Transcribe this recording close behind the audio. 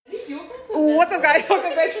your friends? What's up, guys?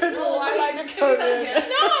 Welcome back to Twilight Decoded.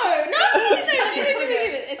 No,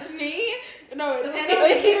 it's me. No, it's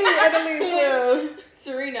Annalise.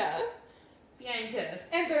 Serena. Bianca.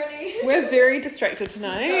 And Bernie. We're very distracted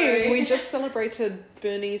tonight. Sorry. We just celebrated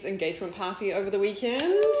Bernie's engagement party over the weekend.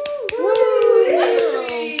 Woo!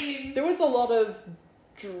 There was a lot of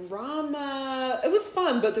drama. It was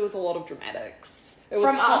fun, but there was a lot of dramatics. It was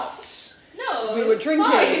From hot. us. No, We it were was drinking.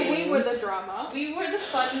 fun. We were the drama. We were the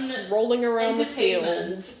fun. Rolling around the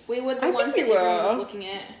Entertainment. field. We were I the think ones we that everyone was were. looking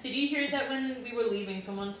at. Did you hear that when we were leaving,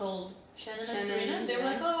 someone told Shannon and Serena? They were yeah.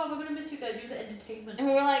 like, "Oh, we're gonna miss you guys. You're the entertainment." And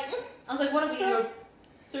we were like, I was like, "What are we? Yeah. Your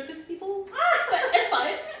circus people?" But it's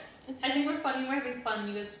fine. I think we're funny. We're having fun.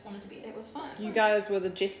 You guys wanted to be. it was fun. You guys were the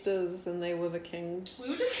jesters and they were the kings. We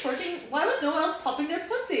were just twerking. Why was no one else popping their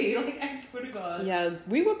pussy? Like, I swear to God. Yeah,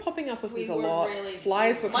 we were popping up pussies a We were lot. really-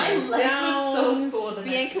 Flies were My coming legs down. were so sore the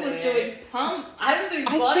Bianca next was day. doing pump. I was doing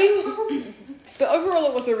I body think- pump. But overall,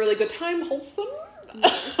 it was a really good time. Wholesome.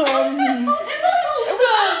 It was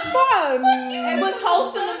Fun. It was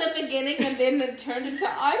wholesome in the beginning, and then it turned into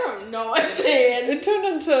I don't know. And then It turned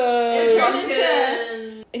into. It turned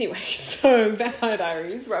Drunken. Anyway, so Vampire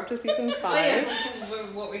Diaries. We're up to season 5. Oh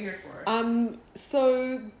yeah, what we're here for.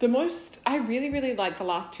 So I really liked the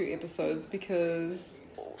last 2 episodes because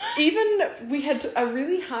even we had a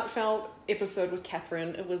really heartfelt episode with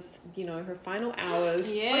Catherine. It was, her final hours.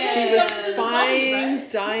 Yeah. She she was got to the body, fine,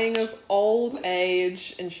 right? dying of old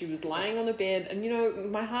age, and she was lying on the bed.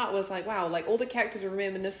 And my heart was like, wow, like all the characters were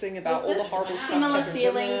reminiscing about was all the this horrible stuff. similar Catherine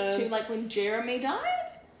feelings did. to like when Jeremy died,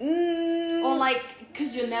 Mm, or like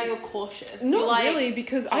because you're cautious. Not you're like, really,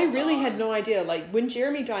 because I hold really on. had no idea. Like, when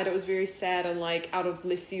Jeremy died, it was very sad and, like, out of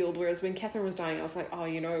left field. Whereas when Catherine was dying, I was like,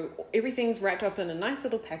 oh, everything's wrapped up in a nice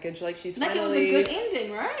little package. Like, she's Like finally... it was a good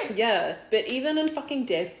ending, right? Yeah, but even in fucking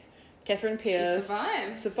death, Catherine Pierce...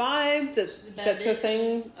 survives. That's her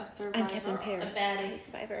thing. A survivor. And Catherine Pierce. A baddie.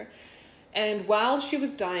 Survivor. And while she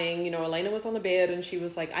was dying, Elena was on the bed and she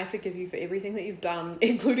was like, I forgive you for everything that you've done,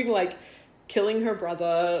 including, like, killing her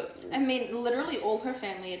brother. I mean, literally all her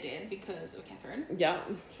family are dead because of Catherine. Yeah.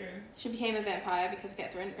 True. She became a vampire because of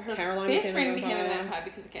Catherine. Her Caroline best became a friend became a vampire. vampire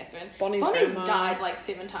because of Catherine. Bonnie's grandma. died like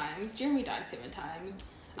 7 times. Jeremy died 7 times.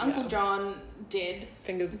 Uncle Yeah. John dead.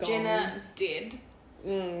 Fingers gone. Jenna dead.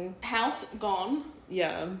 House gone.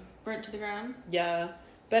 Yeah. Burnt to the ground. Yeah.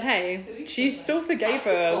 But hey, Did we she say that? still forgave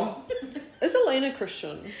her. Is Elena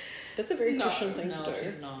Christian? That's a very No, Christian thing No, to do.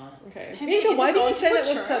 she's not. Okay. Have you Bianca, ever why did you gone say to a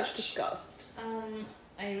that with church? such disgust?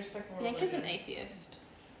 I respect more Bianca's an religions. atheist.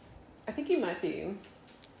 I think you might be.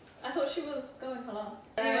 I thought she was going halal.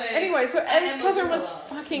 Anyway, so I as am Catherine was Muslim.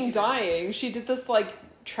 fucking dying, she did this, like,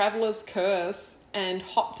 traveler's curse and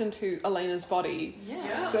hopped into Elena's body.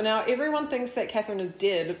 Yeah. So now everyone thinks that Catherine is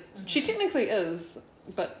dead. She technically is,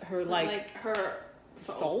 but her, like her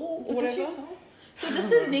soul or But does she whatever. have soul? So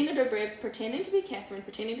this is Nina Dobrev pretending to be Catherine,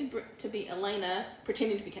 pretending to be Elena,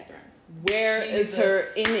 pretending to be Catherine. Where is her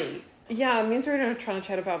Jesus. Emmy? Yeah, me and Serena are trying to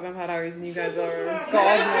chat about Vampire Diaries and you guys are God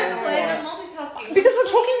God knows knows I'm what. multitasking. Because I'm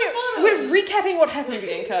we're looking at talking, the we're photos. recapping what happened,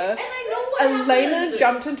 Bianca. And I know what Elena happened.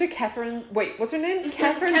 jumped into Catherine. Wait, what's her name?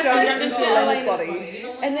 Catherine Catherine jumped into into Elena's Elena's body. body. You know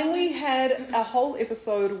what And then we happened? had a whole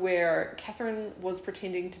episode where Catherine was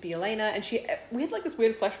pretending to be Elena, and we had like this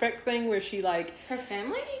weird flashback thing where she like Her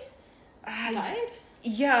family died?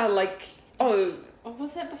 yeah, like Or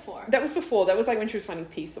was that before? that was before. That was like when she was finding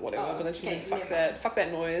peace or whatever. Oh, but then she okay, said, never. fuck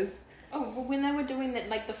that noise. Oh, well, when they were doing that,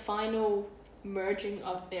 like the final merging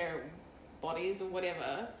of their bodies or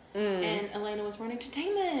whatever, and Elena was running to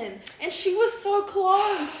Damon, and she was so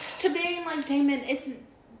close to being like, Damon, it's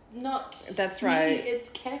not That's me, right. it's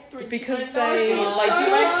Catherine. Because She's they she was like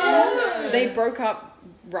so close. they broke up,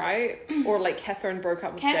 right? Or like Catherine broke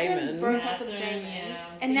up with Catherine Damon. broke up with Catherine, Damon, yeah,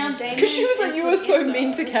 I was and now thinking Damon. Because she was like, is you were with so Enzo.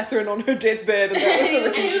 mean to Catherine on her deathbed, and that was the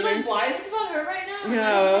And he was reason. like, why is this about her right now?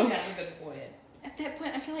 Yeah. I don't think that's a good point. At that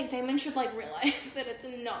point, I feel like Damon should like realize that it's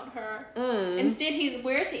not her. Mm. Instead,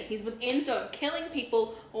 where is he? He's with Enzo, killing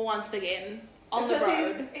people once again on the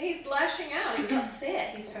Because road. he's lashing out. He's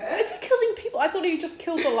upset. He's hurt. Is he killing people? I thought he just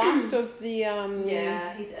killed the last of the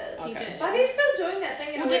Yeah, he did. He Okay. did. But he's still doing that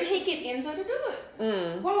thing. Well, didn't he get Enzo to do it?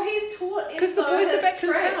 Mm. Well, he's taught Enzo 'Cause the boys are his back in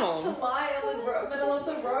trick town. to lie on the middle of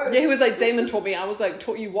the road. Yeah, he was like, Damon taught me. I was like,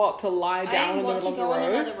 taught you what? To lie down I in the want middle to of go the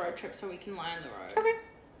on road? another road trip so we can lie on the road. Okay.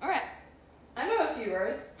 All right. I know a few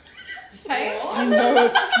roads. Say it. I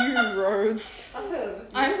know a few roads. I've heard of a few.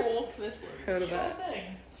 I walked this road. Heard of Sure it. thing.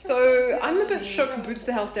 So I'm a bit shook, boots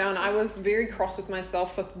the house down. I was very cross with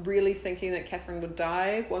myself for really thinking that Catherine would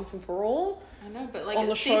die once and for all. I know, but like On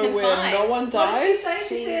the it's show season where 5. no one What did she dies. say?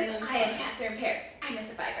 She says, Season I am five. Catherine Pierce. I'm a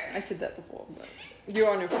survivor. I said that before, but You're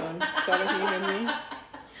on your phone, so I don't think you heard me.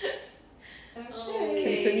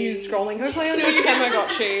 Okay. Continue scrolling. Hopefully on your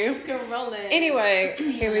Tamagotchi. Let's go roll it. Anyway,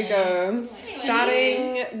 here we go. Anyway.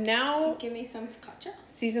 Starting now, Give me some focaccia.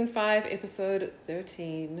 season 5, episode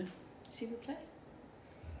 13. See the play.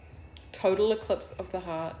 Total Eclipse of the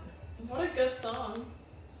Heart. What a good song.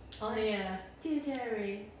 Oh yeah. Dear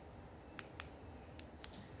Terry.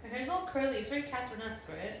 Her hair's all curly. It's very Catherine-esque,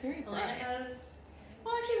 right? It's very Elena bright. has...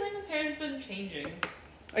 Well, actually, Elena's hair has been changing.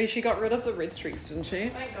 Oh, she got rid of the red streaks, didn't she?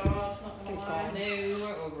 Thank God. Not gonna Thank lie. God. No,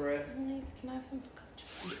 we're over it. Nice. Can I have some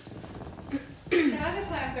focaccia? Can I just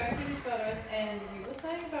say, I'm going through these photos, and you were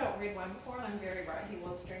saying about red wine before, and I'm very right. He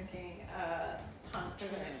was drinking punch, We're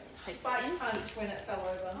gonna take spiked it in. punch when it fell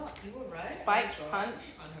over. Oh, you were right. Spiked I was punch. wrong.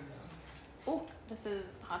 I don't know. Oh, this is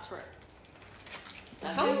hard to rip.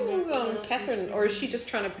 How long was Catherine, or is she just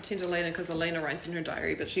trying to pretend Elena because Elena writes in her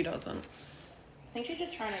diary, but she doesn't? I think she's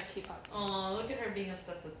just trying to keep up. Oh, look at her being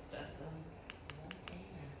obsessed with Stefan.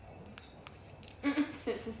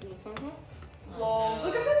 Lol. no.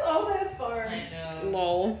 Look at this old ass phone. I know.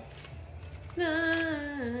 Lol.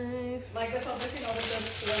 Nice. Like, that's obviously not a good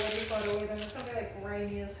quality photo either. It's gonna be like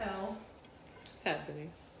rainy as hell. Sad Benny.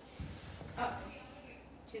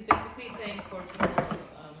 She's basically saying poor people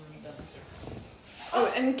dumpster. Oh,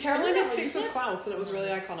 and Caroline Isn't had that sex what with Klaus, and it was really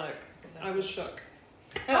iconic. I was shook.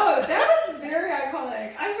 Oh, that was very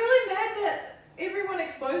iconic. I'm really mad that everyone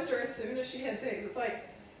exposed her as soon as she had sex. It's like,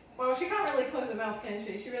 well, she can't really close her mouth, can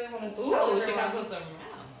she? She really wanted to tell Ooh, she got everyone. close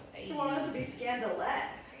around. She wanted to be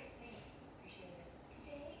scandalous.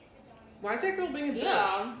 Why is that girl being a bitch?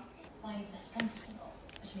 Yeah. Why his best friends are single,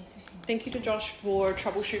 which makes her seem Thank you to Josh for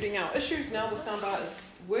troubleshooting our issues. Now the soundbar is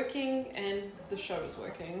working and the show is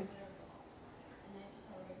working.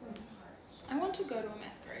 I want to go to a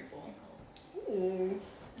masquerade ball. Ooh.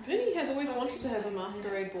 Vinny has always wanted to have a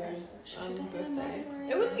masquerade ball Should have a birthday. masquerade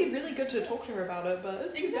It would be really good to talk to her about it, but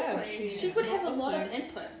it's too bad. Exactly. She's She would have a not lot of listening.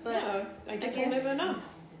 input, but Yeah, I guess we'll guess- never know.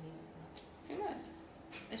 who knows?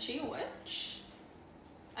 Is she a witch?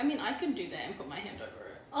 I mean, I could do that and put my hand over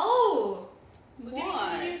it. Oh! We're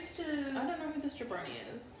What? getting used to... I don't know who this jabroni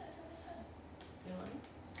is. You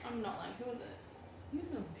know, I'm not like, who is it? you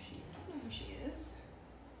know who she is. I don't know who she is.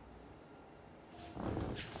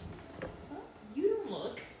 You don't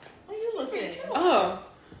look. Why are you looking? Oh,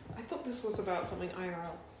 I thought this was about something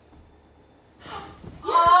IRL.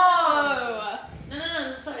 Oh!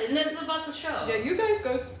 No, sorry. This is about the show. Yeah, you guys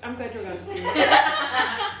go. I'm glad you guys are seeing it.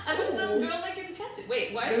 I thought the Ooh. girls like getting chatted.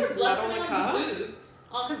 Wait, why is There's there blood blood on coming the on car? the boob?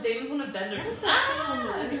 Oh, because Damon's gonna bend her. What is that thing on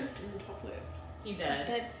the Ah! left, on the top left? He died.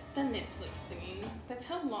 That's the Netflix thingy. That's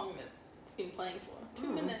how long it's been playing for. 2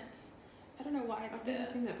 Oh. minutes. I don't know why it's I've there.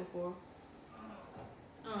 never seen that before.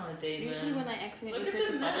 Oh, Damon. Usually when I accidentally Look at press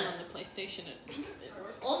the a button on the mess. PlayStation, it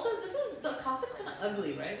works. Also, the carpet's kind of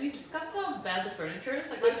ugly, right? We discussed how bad the furniture is.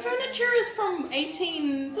 Like The furniture is from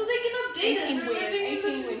 18... So they can update 18 it. They're win, living in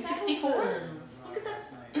 18 the win, 64. 2000s. Look at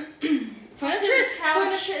that.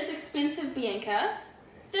 Furniture is expensive, Bianca.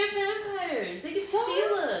 They're vampires. They can So?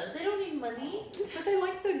 steal it. They don't need money. But they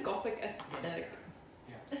like the gothic aesthetic.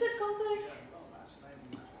 Is it gothic?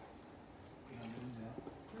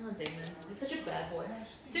 Oh, Damon. You're such a bad boy.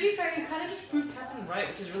 To be fair, you kind of just proved Catherine right,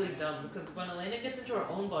 which is really dumb, because when Elena gets into her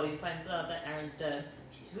own body and finds out that Aaron's dead,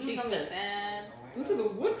 she's gonna be I'm pissed. sad. Into the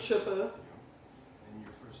wood chipper.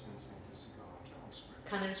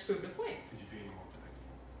 Kind of just proved a point.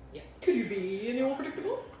 Could you be any more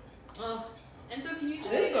predictable? Oh. And so can you just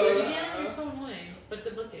Enzo. make it again? You're so annoying. But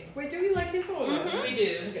the looking. Wait, do we like his or no? Mhm. We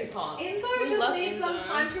do. It's hot. Enzo We just love needs some Enzo.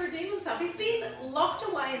 time to redeem himself. He's been locked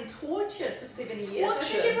away and tortured for 7 years. I think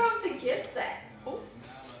Tortured? everyone forgets that. Oh.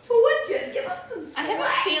 Tortured. Give up some I slack. have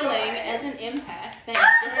a feeling, guys. as an empath,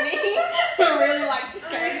 that Journey really likes this I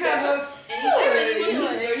character. have Anytime anyone's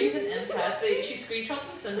feeling. learning he's an empath, she screenshots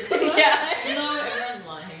and sends it to us. Yeah. Even though everyone's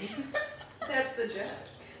lying. That's the joke.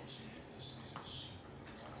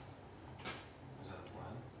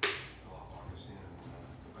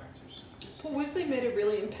 Paul Wesley made a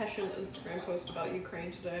really impassioned Instagram post about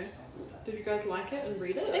Ukraine today. Did you guys like it and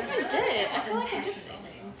read I think it? I did. I feel like I did Impassioned see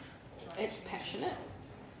it. things. It's passionate.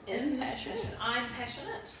 Impassionate. I'm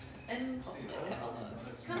passionate. And Possibly it's how it is.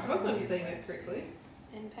 I hope I'm saying it correctly.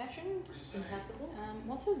 Impassioned? Impassable.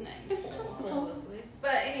 What's his name? Impossible.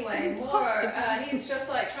 But anyway, more, Impossible. he's just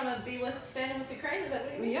like trying to be with, standing with Ukraine. Is that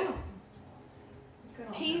what he means? Yeah. Good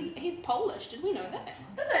on him. He's Polish. Did we know that?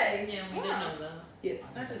 Is he? Yeah, we didn't know that. Yes.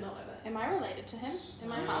 I did not know that. Am I related to him?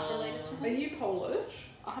 Am I half related to Are him? you Polish?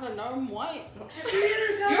 I don't know. I'm white.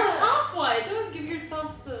 You're half white. Don't give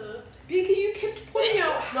yourself the. Bianca, you kept pointing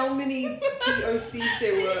out how many POCs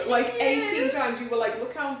there were. Like 18 times you were like,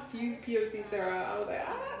 look how few POCs there are. I was like,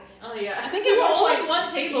 ah. Oh yeah. I think we at were one all point at one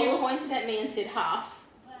You table. pointed at me and said half.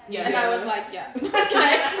 Yeah. And I was like, yeah. Okay.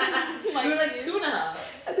 We were like 2.5.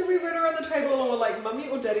 And then we went around the table and were like, mummy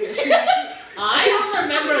or daddy? And she I don't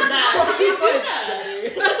remember that. she Who said did that?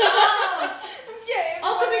 daddy. Yeah.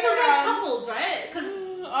 Oh, because we talked about couples, right? Because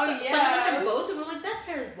Oh, some of them yeah. had both, and we're like, that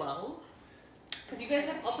pairs well. Because you guys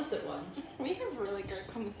have opposite ones. We have really good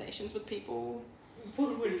conversations with people.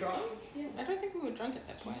 When we're drunk. Yeah. I don't think we were drunk at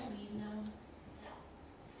that point. Leave now. No.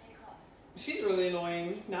 Stay close. She's really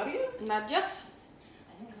annoying. Nadia? Nadia? I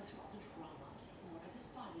didn't go through all the drama of taking over this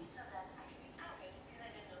body so that I could be happy because I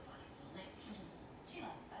didn't know Bonnie's full name, which is Sheila,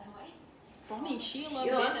 by the way. Bonnie Sheila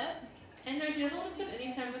Sheila. Bennett. And no, she doesn't want to spend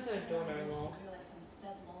any time with her daughter-in-law. You're like some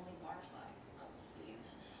sad, lonely barfly. Oh,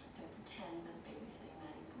 please. Don't pretend that babysitting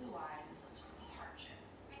Maddie Blue Eyes is some sort of hardship.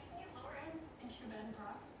 Can you lure him into your bed and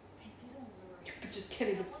Brock? I didn't lure him. But just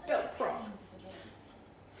can't even spell Prague.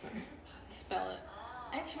 Spell it.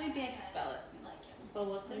 Actually, Bianca, spell it. You like him. But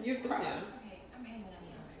what's it? You've been Prague. there. Okay, I'm hanging out.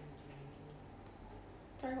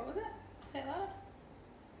 Sorry, what was that? Say it louder.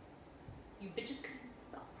 You bitches couldn't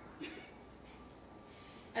spell.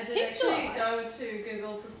 I did He's still actually alive. go to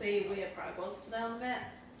Google to see where Prague was today on the map,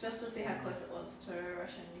 just to see how close it was to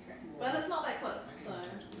Russia and Ukraine. But it's not that close, so.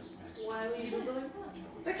 Why were you googling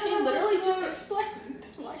that? Because She I literally wanted to just know- explained.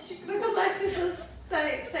 Like she Because I said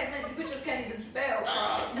this statement, you bitches can't even spell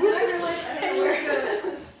Prague. And then I realized I don't know where it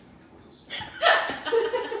is.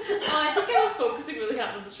 Oh, I think I was focusing really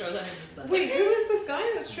hard on the show that I just done. Wait, who is this guy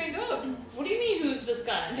that's trained up? What do you mean, who's this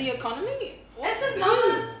guy? The economy? It's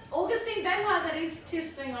another Augustine vampire that he's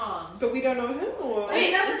testing on. But we don't know him, or But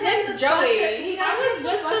he doesn't his have name's the Joey. budget. He How doesn't is have the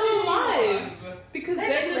Wes budget still anymore. alive? because They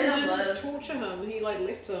just Damon let him didn't live. torture him. He like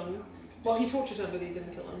left him. Well, he tortured him, but he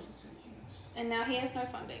didn't kill him. And now he has no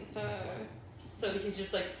funding, so. So he's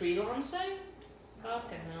just like freelancing?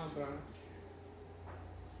 Fucking hell, bro.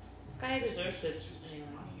 This guy deserves it. Anyway.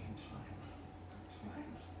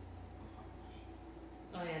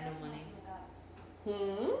 Oh yeah, no money.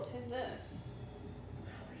 Who's this?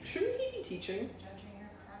 Shouldn't he be teaching? Judging your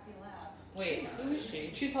crappy lab. Wait, who is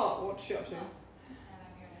she? She's hot. What's she up to? And I'm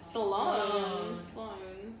here to help. Sloan.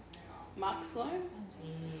 Sloan. Mark Sloan?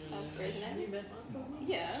 Mm. Of Grey's Have Anatomy? you met Mark?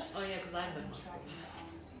 Yeah. Oh yeah, because I've been I've been Mark. tracking the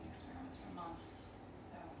Augustine experiments for months.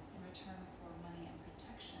 So, in return for money and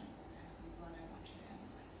protection, I have some blood I want you to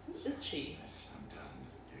analyze. Who is she? I'm done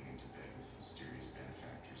getting into bed with mysterious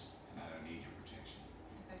benefactors, and I don't need your protection.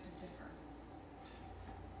 I beg to differ.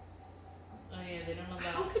 Oh yeah, they don't know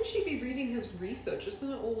How about. could she be reading his research?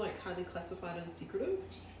 Isn't it all like highly classified and secretive?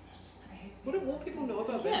 I hate to Wouldn't more people know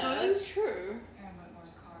about Yeah, vampires? that's true. Aaron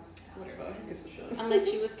Whitmore's car was found. Whatever, who gives a shit? Unless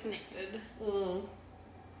she was connected. Mm. No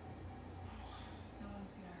one's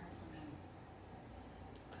seen or heard from him.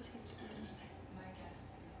 Because he's My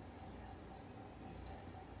guess is yes, he's dead.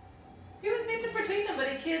 He was meant to protect him, but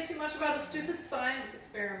he cared too much about his stupid science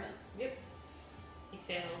experiments. He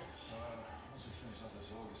failed. Once we finish off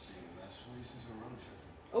this Augustine mess, what do you think of a road trip?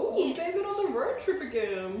 Oh, Yes. David on the road trip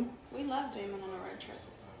again. We love Damon on a road trip.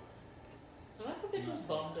 I like how they just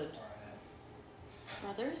bonded.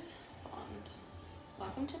 Brothers Bond.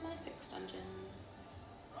 Welcome to my sex dungeon.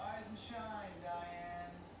 Rise and shine,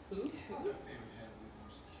 Diane. Who? How's our favorite head of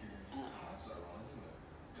Whitmore security? Oh. That's ironic, isn't it?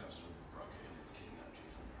 Dust would have brocaded the kidnapped you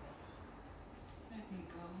from your own. Let me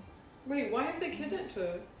go. Wait, why have they kidnapped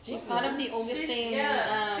her? She's What? part of the Augustine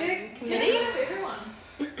They're committee. with everyone.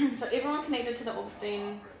 So everyone connected to the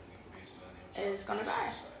Augustine is gonna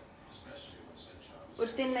die.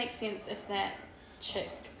 Which then makes sense if that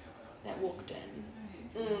chick that walked in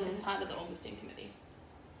is part of the Augustine committee.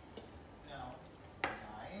 Now,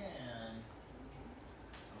 Diane.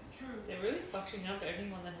 Tell the truth. They're really fucking up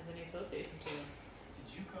anyone that has any association to them.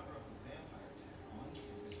 Did you cover up a vampire attack on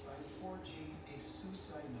campus by forging a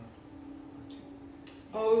suicide note or two?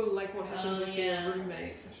 Oh, like what happened Oh, with yeah. your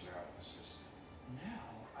roommate. Now,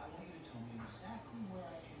 I want you to tell me exactly where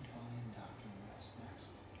I can find Dr. Wes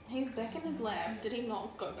Maxwell. He's back in his lab. Did he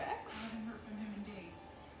not go back? I haven't heard from him in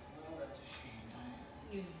days. Well, that's a shame, Diane.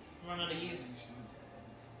 You've run out of use.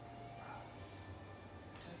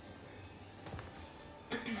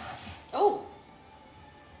 Oh,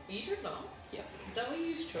 Are you turned on? Yep. Is that why you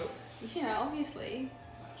use choke? yeah, obviously.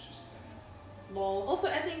 Lol. Also,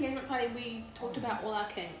 at the engagement party, we talked about all our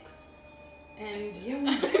kinks. And Yeah,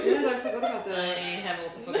 we did. I forgot about I that. have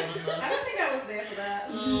also forgotten I don't this. think I was there for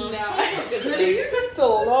that. no. Pretty, you missed a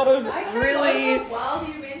lot of I came really over while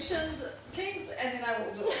you mentioned Kings, and then I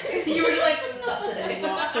walked away. You were like, not today.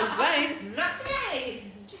 not today. Not today.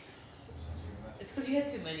 It's because you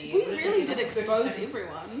had too many. We really did expose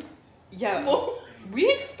everyone. Yeah, Well,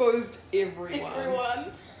 we exposed everyone.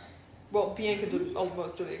 everyone. Well, Bianca did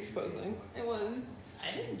most of the exposing. It was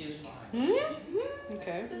I didn't do anything.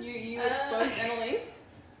 Okay. you exposed Annalise.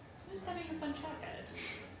 I'm just having a fun chat, guys.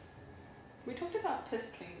 We talked about piss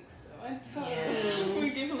kinks, though. I'm sorry. Yeah. We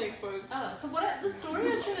definitely exposed. Oh, so the story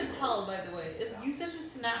I was trying to tell, by the way, is you sent a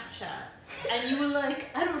Snapchat, and you were like,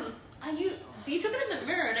 you took it in the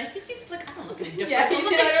mirror, and I think you said, like, I don't look any different. Yeah, I you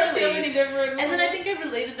look said like I don't feel silly. any different. And then I think I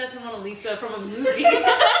related that to Mona Lisa from a movie. And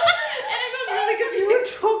I was really You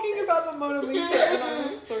confused. were talking about the Mona Lisa, and I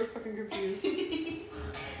was so fucking confused.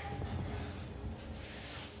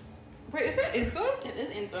 Wait, is that Enzo? It is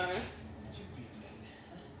Enzo. Get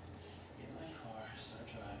in my car, start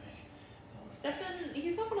driving. Don't let Stefan,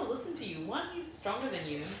 he's not going to listen to you. One, he's stronger than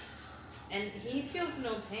you, and he feels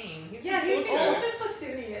no pain. He's Yeah, he's been tortured. tortured for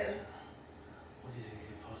 7 years. What do you think you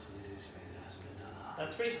could possibly do to me that hasn't been done?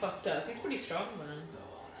 That's pretty fucked up. He's pretty strong, man. Go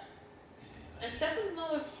on. And Stefan's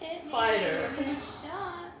not a Hit me, fighter. give me a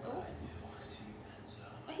shot. What Oh, I do to you, Enzo.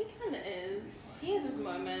 well, he kind of is. He has his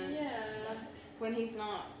moments. Yeah. When he's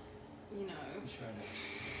not, you know, I'm trying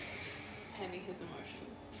to. having his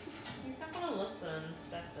emotions. He's not going to listen,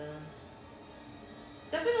 Stefan.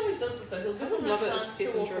 Stefan always does this, though. He'll give Doesn't him a love it if chance to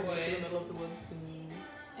Stefan walk drove me to away. the middle of the woods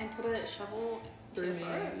And put a shovel to through your me.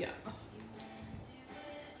 throat. Yeah.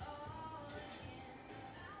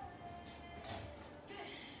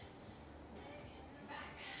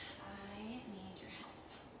 Back. I need your help.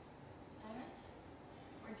 Diamond?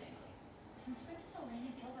 Or Dingley? Since Princess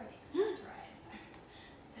Elena Gilbert accessorized,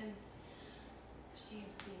 since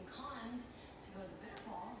she's being conned to go to the bitter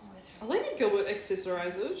ball with her. Elena Gilbert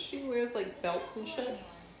accessorizes. She wears like belts and shit.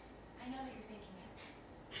 I know that you're thinking it.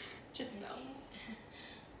 Just Thinking- belts.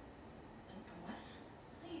 What?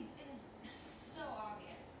 Please, it is so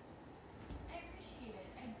obvious. I appreciate it.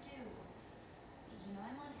 I do. You know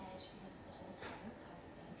I'm on edge because of the whole Tyler Cuss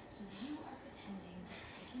thing. So you are pretending that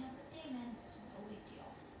picking up with Damon is no big deal.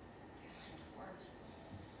 Caroline Forbes.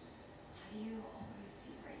 How do you always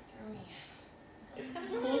see right through me? It's kind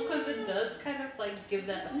of cool because it does kind of like give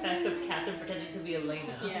that effect of Catherine pretending to be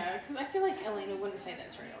Elena. Yeah, because I feel like Elena wouldn't say that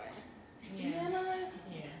straight away. Yeah. No.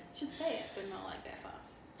 Yeah. Should say it, but not like that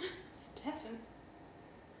fast. Stefan.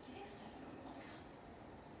 Do you think Stefan would want to come?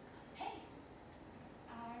 Hey!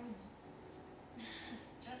 I was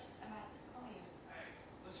just about to call you. Hey,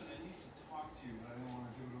 listen, I need to talk to you, but I don't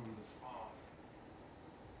want to do it over the phone.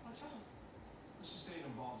 What's wrong? Let's just say it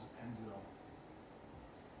involves Enzo.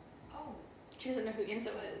 Oh, She doesn't know who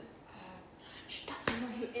Enzo is. She doesn't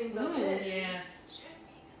know who Enzo Mm. is. Yeah. should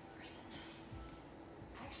meet in person.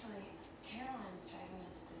 Actually, Caroline's driving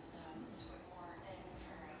us this Whitmore thing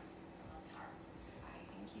for Lonely Hearts. I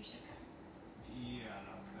think you should come. Yeah,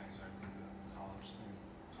 no, thanks. I've been to the college thing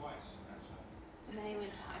twice, actually. And then he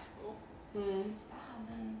went to high school. Hmm. If it's bad,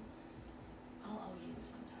 then I'll owe you a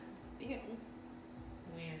fun time. Ew.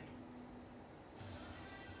 Weird.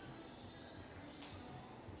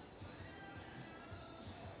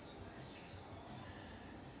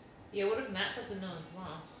 Yeah, what if Matt doesn't know as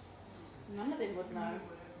well? None of them would know. Whatever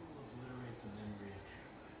will obliterate the memory of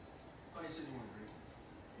Caroline. Oh, you said you weren't drinking?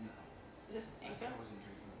 No. Just I said Anchor. I wasn't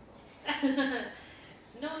drinking at all.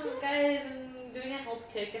 No, guys, I'm doing a health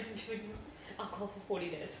kick and I'm doing alcohol for 40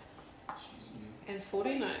 days. She's new. And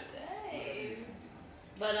 40 nights. Days.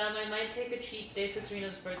 But I might take a cheat day for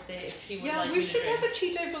Serena's birthday if she would Yeah, like we me should to have drink. a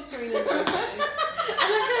cheat day for Serena's birthday.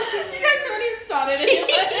 You guys haven't even started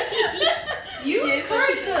it. You Yes,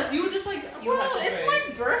 encouraged us. You were just like, you Well, have to it's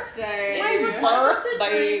drink. my birthday. If you would like us to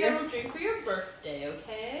birthday. drink, then we'll drink for your birthday,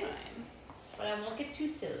 okay? Fine. But I won't get too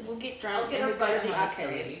silly. We'll get I'll drunk get and a we'll go to bite the of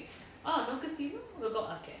arcade. silly. Oh, no casino? We'll go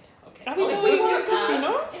arcade. Okay. I mean, If if we we want want to a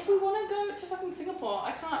casino, If we want to go to fucking Singapore,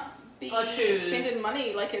 I can't be Oh, true. spending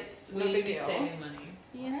money like it's no We'll big be deal. saving money.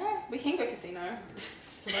 Yeah, we can go casino.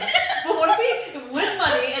 But what if we win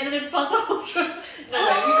money and then it funds our whole trip? No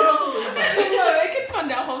way, we could also lose money. No, it could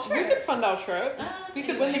fund our whole we trip. could fund our trip. We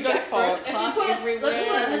could win the We could go jackpot. first class Let's everywhere.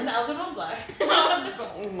 put 1,000 on black.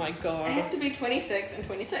 Oh my It god. has to be 26 and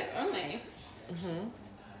 26 only. Mm-hmm.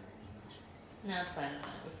 No, it's fine.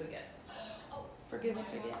 We forget. Forgive and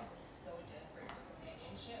forget. was so desperate for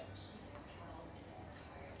companionship, she compelled an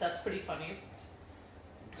entire That's pretty funny.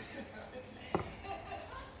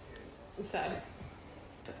 It's sad.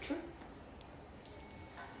 But true.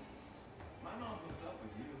 My mom hooked up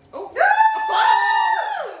with you. Oh!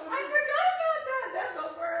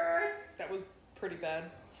 pretty bad.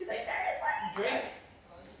 She's like, seriously? Drink.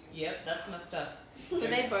 Yep, that's messed up. So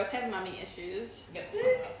they both have mummy issues. Yep.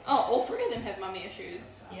 Oh, all three of them have mummy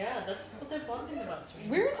issues. Yeah, that's what they're bonding about. Serena.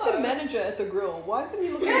 Where is the manager at the grill? Why isn't he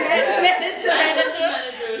looking at That's that? the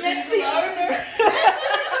manager. That's That's the owner. Go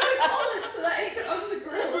to college so that he could own the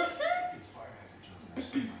grill.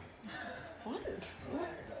 What?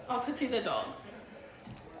 Oh, because he's a dog.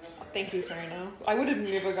 Thank you, Serena. I would have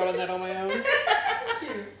never gotten that on my own. Thank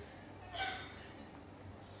you.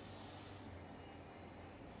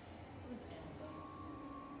 Who's Enzo?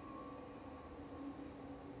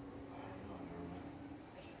 Are you hurt?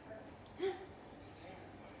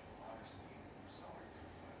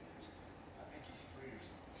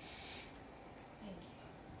 Thank you.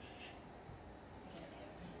 I get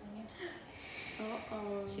everything it's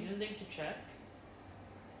Uh-oh. She didn't think to check.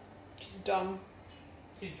 She's dumb.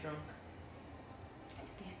 Too drunk.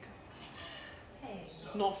 It's Bianca. Hey.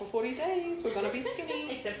 Not for 40 days. We're gonna be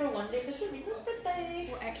skinny. Except for one day for Serena's birthday.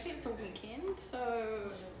 Well, actually, it's a weekend,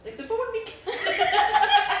 so... Except for 1 week.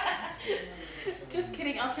 Just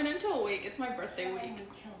kidding. I'll turn into a week. It's my birthday week.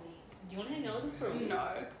 kill me. Do you want to hang out with us for a week? No.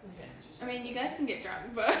 Okay. I mean, you guys can get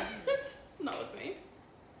drunk, but not with me.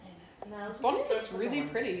 No, let's just Bonnie get looks drunk for really one.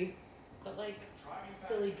 pretty. But like,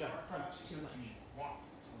 silly drunk, not too much. What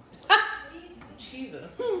are you doing?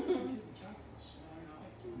 Jesus.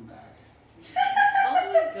 Back. Oh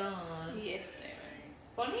my god. Yes, David.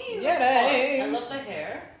 Bonnie looks Yeah, hot. babe. I love the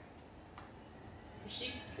hair.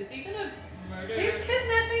 Is he gonna murder? He's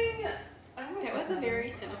kidnapping. That was a very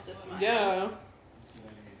sinister smile. Yeah.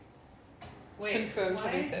 Wait, Confirmed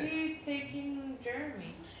why is 26. he taking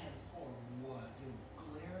Jeremy? Or what? You'll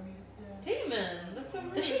glare me to death? Demon, that's so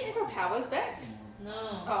rude. Does she have her powers back?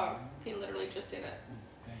 No. Oh, he literally just said it.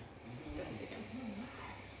 30 seconds.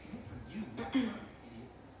 You, idiot.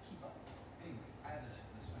 Keep up. Anyway, I have this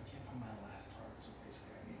list. I can't find my last card, so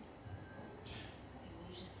basically I need. Okay, well,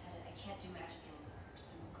 you just said it. I can't do magic anymore,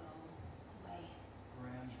 so go away.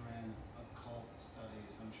 Grams ran occult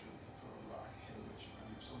studies. I'm sure we throw a rock, hit a witch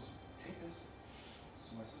around here. So take this.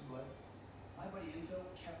 This is Wes's blood. My buddy Enzo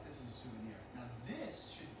kept this as a souvenir. Now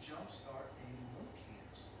this should jumpstart a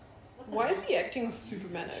locator spell. What the Why hell? is he acting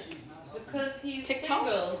super manic? She's not helping Because he's TikTok?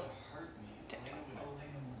 single. hurt me.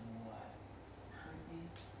 Elena would what? Hurt me?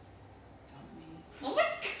 Dump me? Oh my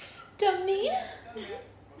Dummy.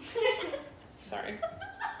 Sorry.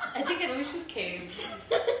 I think at least she's caved.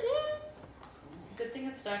 Good thing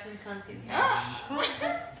it's dark and we can't see the camera. Ah! Shut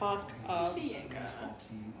the fuck up. Bianca. Baseball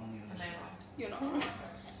team on the Am other I side. wrong? You're not.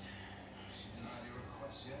 She denied your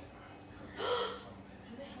request yet?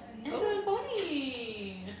 Who the hell are you? It's a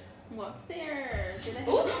bunny. What's there? Do they have...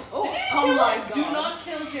 Oh, Oh, is he oh gonna my kill- god. Do not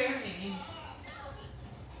kill Jeremy.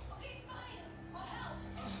 Okay, fine. I'll help.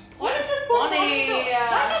 Why does this poor Bonnie, Bonnie go?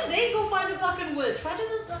 yeah. Why don't they go find a fucking witch? Why does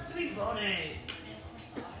this have to be Bonnie?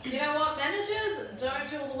 You know what? Managers don't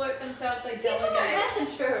do all the work themselves. They He's not a delegate.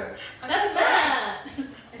 manager. I'm That's just saying, bad.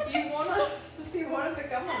 if you wanna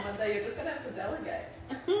become one one day, you're just gonna have to delegate.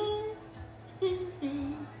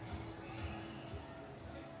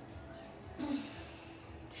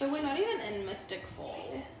 So we're not even in Mystic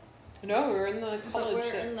Falls. No, we're in the But college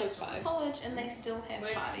we're that's in the close by. college and they still have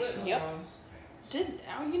Wait, parties. wait, Yep. Did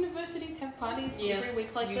our universities have parties Yes, every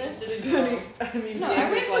week like you this? just did it. I mean, No, yeah, I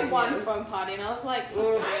went it's to like one yes. phone party and I was like, fuck I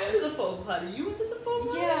went to the this. phone party. You went to the phone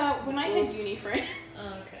party? Yeah, when I had uni friends.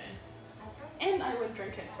 Oh, okay. And I would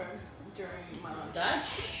drink at first during my lunch. That's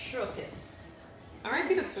shook it.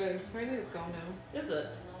 R.I.P. to Fergs. Apparently it's gone now. Is it?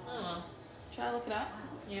 Oh well. Should I look it up?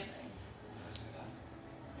 Yep.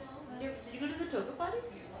 Did you go to the Toga parties?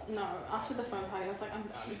 No, after the phone party I was like, I'm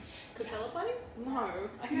done. Coachella party? No,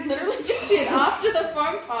 I literally just said after the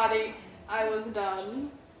phone party I was done.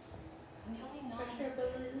 I'm the only For non- sure,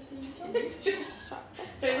 Shut up.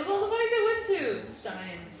 Sorry, those are all the parties I went to.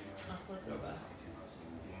 Steins. Oh, what the fuck?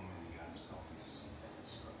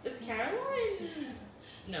 Is Caroline?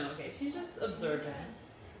 No, okay, she's just observant.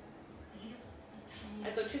 He has the I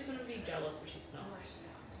tiniest thought she was gonna be jealous, but she's not. lashes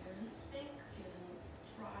out. He doesn't think, he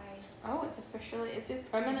doesn't try. Oh, it's officially, it says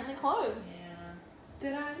permanently closed. Yeah.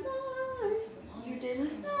 Did I not? For the You longest did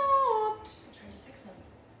time, not. I tried to fix him.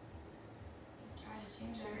 I tried to It's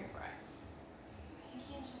change him. very bright. I think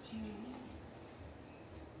he ended up changing me.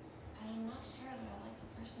 And I'm not sure that I like the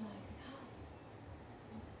person that I become.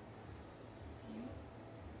 Do you?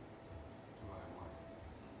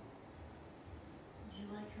 Do you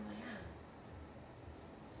like who I am?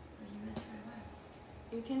 Or do you miss who I was?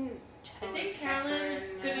 You can tell I think it's Caroline's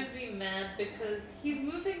Catherine, gonna be mad because he's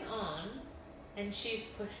moving on and she's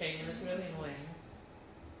pushing and it's really annoying.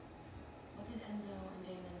 What did Enzo and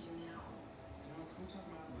Damon do now?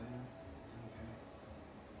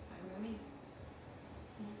 me.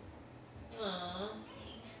 Aww.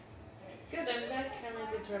 Good, I'm glad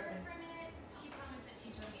Caroline's interrupting. For a minute, she promised that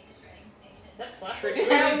she'd join me at the shredding station. That flash was Shredding. really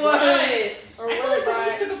That was- bright. Or I feel really like someone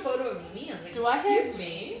bright. just took a photo of me. I was like, Do I have- excuse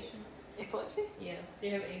me? Epilepsy? Yes,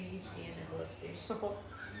 you have ADHD and epilepsy. The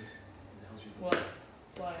hell's your What?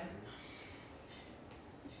 Why?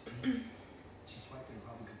 She swiped it and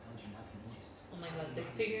Robin compelled you not to notice. Oh my god,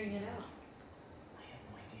 they're figuring it out. I have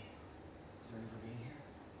no idea. Is there any verbatim here?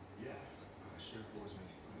 Yeah, Sheriff bores me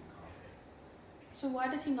with coffee. So why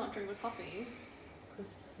does he not drink the coffee? 'Cause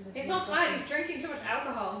he doesn't He's want not tired. coffee. He's drinking too much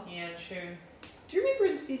alcohol. Yeah, true. Do you remember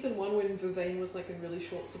in season 1 when Vervain was like in really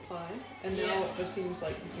short supply, and now Yeah. it just seems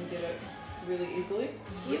like you can get it really easily?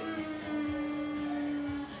 Yep.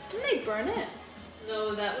 Didn't they burn it?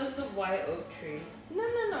 No, that was the white oak tree. No.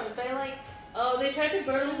 They like. Oh, they tried to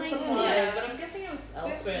burn it with Like, some water, yeah. but I'm guessing it was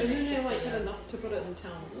elsewhere. And they then they shipped like it had out. enough to put it in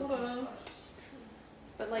town water.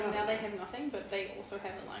 But like Oh. now they have nothing, but they also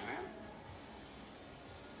have it lying around.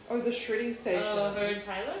 Oh, the shredding station. Oh, her and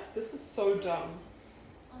Tyler? This is so dumb.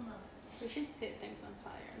 Almost. We should set things on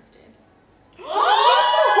fire instead.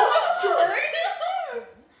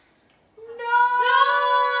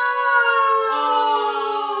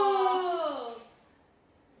 Oh!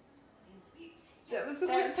 That was the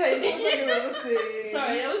That's- most painful thing I've ever seen.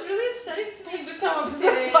 Sorry, that was really upsetting to me. That's because so The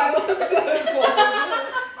upsetting. silence so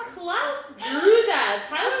horrible. Klaus drew that.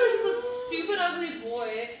 Tyler was just a stupid, ugly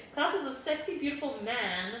boy. Klaus was a sexy, beautiful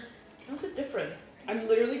man. What's the difference? I'm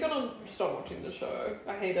literally gonna stop watching the show.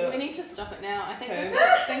 I hate it. We need to stop it now. I think Okay. that's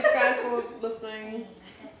it. Thanks guys for listening.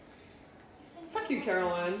 Fuck you,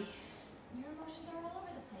 Caroline. Your emotions are all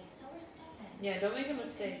over the place. So are Stefan's. Yeah, don't make a And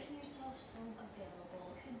mistake. Making yourself so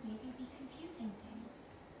available could maybe be confusing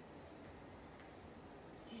things.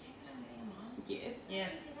 Do you think that I'm getting him on? Yes.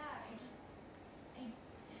 Yes. I say that. Just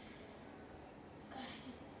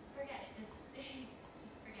forget it.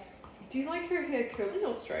 Just forget everything. Do you like her hair curly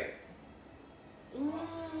or straight?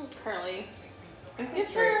 Curly. I think Gives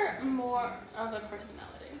straight. her more of a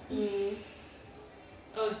personality.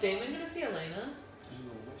 Oh, is Damon gonna see Elena?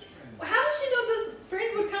 Which friend? Well, how does she know this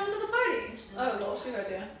friend would come to the party? Oh, well, she right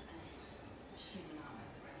there. She's not my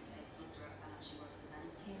friend. I looked her up, found out she works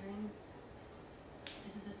events catering.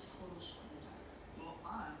 This is a total shot in the dark. Well,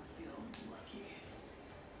 I feel lucky.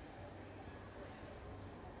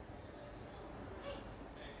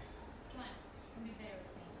 Come on. Don't be bitter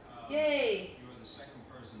with me. Yay! You were the second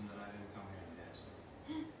person that I didn't come here to dance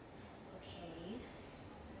with. Okay.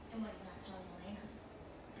 And what, you're not telling Elena?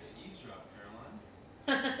 Eavesdrop, Caroline.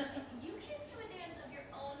 You came to a dance of your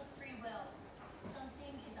own free will.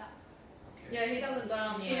 Something is up. Okay. Yeah, he doesn't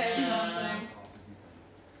dance. He Yeah. hates dancing.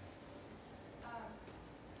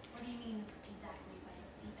 What do you mean exactly by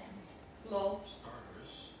deep end? Lol.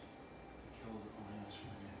 Starters killed Elena's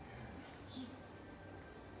friend Aunt Karen.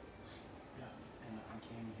 Yeah, and I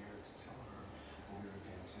came here to tell her when we were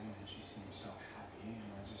dancing, and she seemed so happy,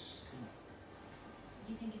 and I just couldn't.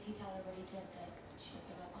 You think if you tell her what he did that she'll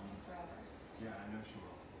give up on him forever? Yeah, I know she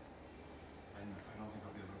will. And I don't think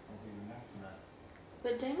I'll be able to pull Damon back from that.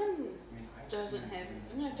 But Damon I mean, I've doesn't seen have.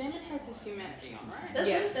 Damon No, Damon has his humanity on, right? This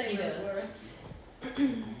Yes, is he Damon's does. worst. The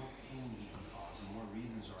more pain he can cause, the more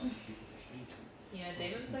reasons there are for people to hate him. Yeah,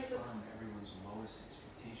 Damon's like this. Confirm everyone's lowest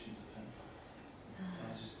expectations of him. And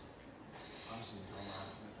I just honestly don't know how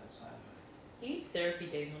to commit that side of it. He needs therapy,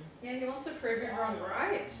 Damon. Yeah, he wants to prove everyone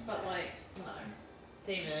right, but like, no.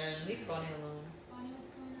 Damon, leave Bonnie alone. Bonnie, what's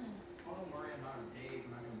going on? Oh, don't worry about a date.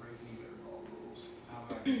 I'm not gonna break any Glitterball rules. How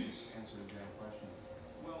about you just answer the damn question?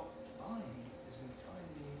 Well, Bonnie is gonna find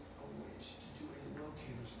me a witch to do a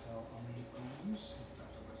locator spell on the elusive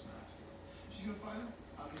Dr. Wesmaxfield. She's gonna find him.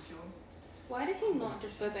 I'm gonna kill him. Why did he not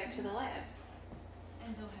just go back to the lab?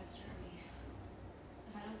 Enzo has Jeremy.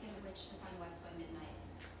 If I don't get a witch to find Wes by midnight,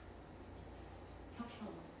 he'll kill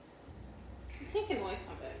him. He can always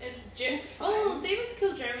come back. It's It's fine. Oh, Damon's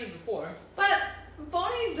killed Jeremy before. But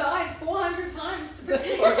Bonnie died 400 times to protect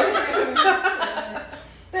Jeremy.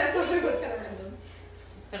 That photo was kind of random.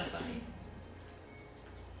 It's kind of funny.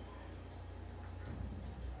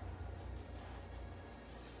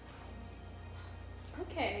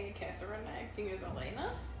 Okay, Catherine acting as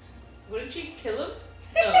Elena. Wouldn't she kill him?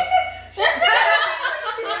 No.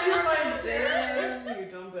 You're like, damn, you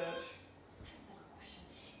dumb bitch. Hypothetical question.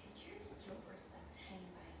 If Jeremy Gilbert's left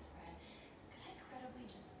hanging by a thread, could I credibly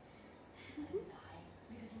just let him die?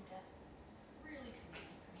 Because his death really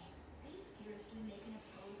convenient for me. Are you seriously making a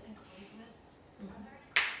pros and cons list? Brother?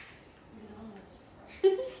 Because if only it's for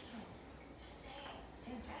Catherine. Just say,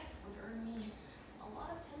 his death would earn me a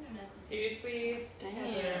lot of tenderness. Seriously? Damn.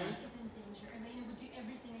 Yeah. If he's in danger, Elena would do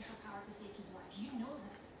everything in her power to save his life. You know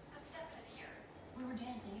that.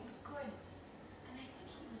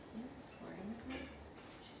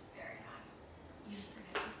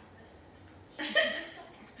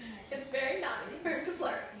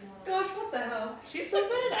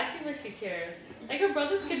 cares. Like, her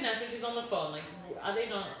brother's kidnapped and she's on the phone. Like, are they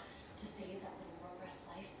not? To save that little Rugrat's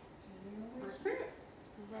life. Do you know where he Rugrat? is?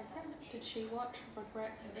 Rugrat? Did she watch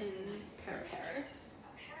Rugrats in Paris?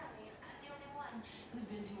 Apparently, I'm the only one who's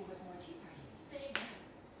been to a Whitmore tea party. Save him.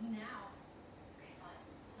 Now. Okay, fine.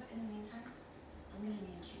 But in the meantime, I'm gonna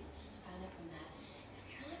need you to find out from Matt if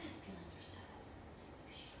Caroline has feelings for Stefan.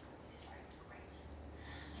 Because she's probably starting to great.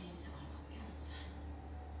 I need to know what I'm up against.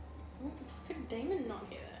 Could Damon not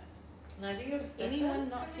hear that? No, I think it was Stefan. Anyone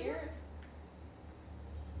not hear it?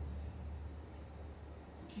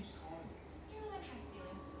 Who keeps calling me? Does Caroline have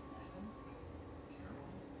feelings for Stefan?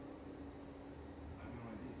 Caroline? I have no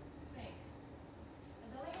idea. Think.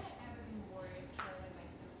 Has Elena ever been worried Caroline might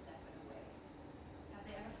steal Stefan away? Have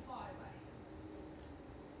they ever thought about it?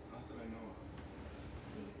 Not that I know of.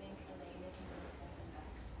 So you think Elena can bring Stefan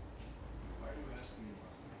back? Why are you asking me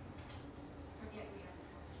about that? Forget we had this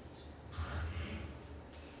conversation.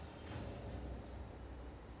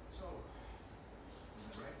 So, is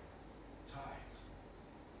that right? Ty.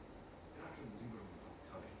 You're not gonna believe what I'm about to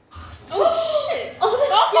tell you. Oh shit! Oh,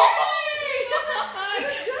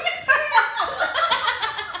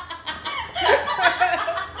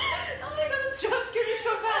 oh my god, this jump scared me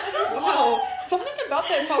so bad. Wow, something about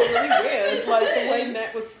that felt really weird. Like the way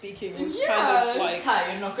Matt was speaking was kind of like.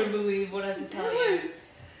 Ty, you're not gonna believe what I have to tell you. Are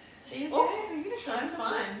you okay? Oh, Are you gonna show I'm me something?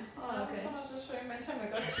 fine. Oh, okay. I was gonna just show you my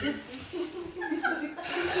Tamagotchi.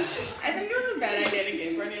 I think it was a bad idea to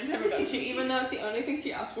give Brittany a Tamagotchi, even though it's the only thing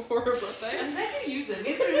she asked for her birthday. I'm glad you use it.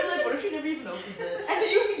 It's really like, what if she never even opens it? And then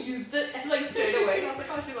you used it and like straight away. And I was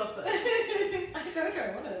like, oh, she loves it. I told you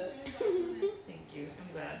I wanted it. Thank you. I'm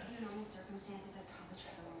glad. Under normal circumstances, I'd probably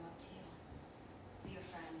try to warm up to you. Be a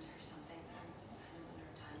friend or something, but I'm kind of under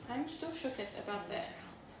a time. I'm still shooketh about that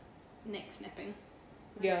neck snapping.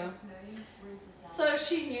 Yeah. So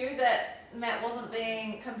she knew that Matt wasn't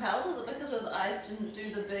being compelled? Is it because his eyes didn't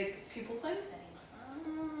do the big pupil thing? I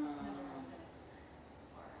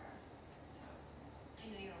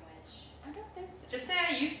know you're a witch. I don't think so. Just say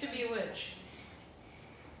I used to be a witch.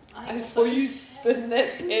 I saw you spin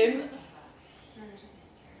that in. No need to be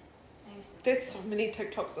scared. I used to. There's so many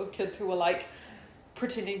TikToks of kids who were like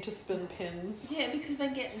pretending to spin pins. Yeah, because they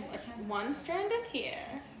get one strand of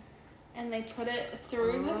hair and they put it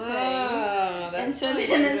through the Ah, thing, and that's so how then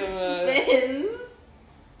you it do spins.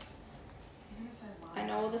 Even if I want. I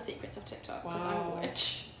know all the secrets of TikTok because I'm Wow. a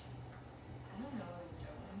witch. I don't know what I'm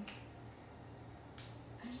doing.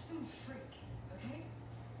 I'm just some freak, okay?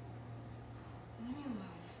 Leave me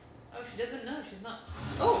alone. Oh, she doesn't know. She's not.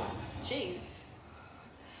 Oh, jeez.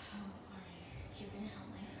 How are you? You're gonna help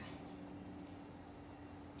my friend.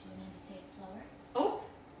 Do you want me to say it slower? Oh,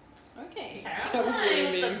 Okay. That was really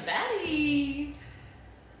Caroline with mean. the baddie.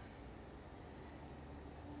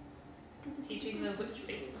 Teaching the witch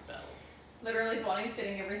basic spells. Literally Bonnie's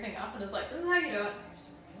setting everything up and is like, this is how you do it. Vampires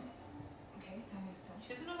are real. Okay, that makes sense. She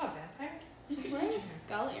doesn't know about vampires? She's wearing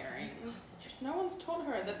skull earrings. No one's told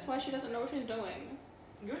her. That's why she doesn't know what she's doing.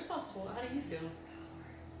 You're self-taught. How do you feel?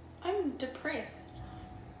 I'm depressed.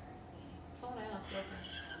 Someone else, girlfriend.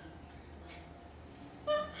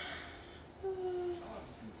 How long is this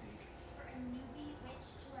gonna take? For a newbie witch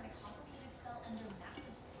to learn a complicated spell under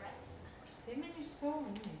massive stress. They made you so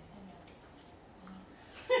annoying.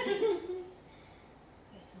 I know.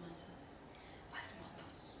 Yes, Samantha's.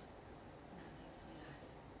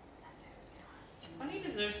 Bonnie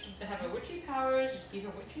deserves to have her witchy powers, just be her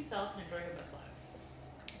witchy self, and enjoy her best life.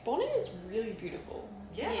 Bonnie is really beautiful.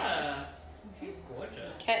 Yeah. Yes. She's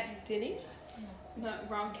gorgeous. Kat Dennings? No,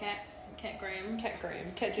 wrong cat. Cat Graham. Kat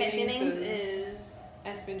Graham. Kat Cat Dennings, Dennings is is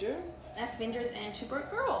Asvengers. Avengers and Two Broke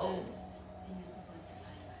Girls. And use the blood to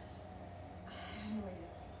fight less. I have no idea what it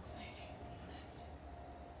looks like. You don't have to.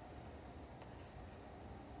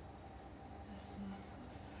 Las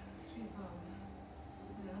matos, tribam,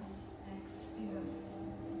 las expiras,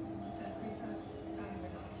 secretas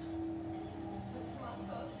sanguinam. Las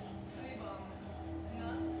matos, tribam,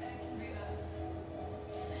 las expiras,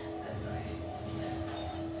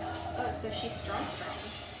 Oh, so she's strong. Is that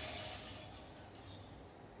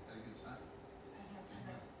a good sign? I have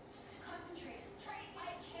time. Just concentrate. Try. I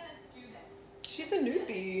can't do this. She's a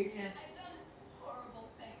newbie. Yeah. I've done horrible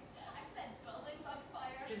things. I've set buildings on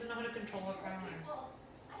fire. She doesn't know how to control her power. People.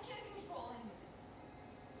 I can't control anything.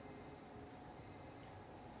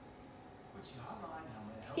 But you hotline, how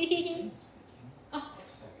may I help you? Damon speaking.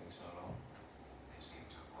 Second, Sono. They seem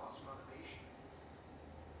to have lost motivation.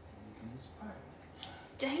 And you can inspire them.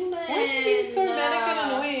 Damon. Why is he being so manic and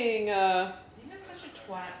annoying? Damon's such a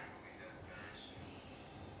twat.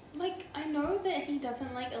 Like, I know that he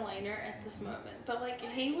doesn't like Elena at this moment, but like,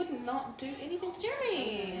 he would not do anything to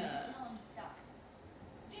Jeremy. Tell him to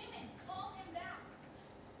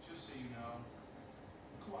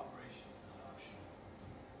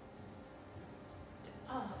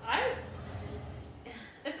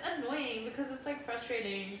because it's like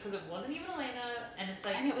frustrating because it wasn't even Elena, and it's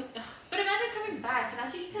like. And it was But imagine coming back, and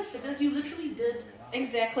I'd be pissed. I'd be like, you literally did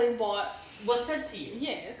exactly what. was said to you.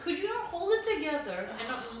 Yes. Could you not hold it together and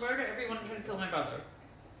not murder everyone and try to kill my brother?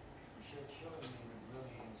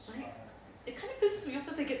 Like, it kind of pisses me off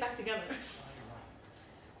that they get back together.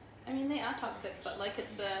 I mean, they are toxic, but like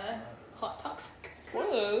it's the hot toxic.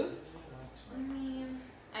 Spoilers. I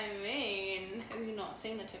mean, have you not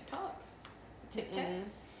seen the TikToks? The TikToks? Mm-mm.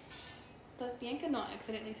 Does Bianca not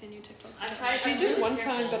accidentally send you TikToks? I tried. She I'm did really one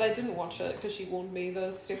time, careful. but I didn't watch it because she warned me,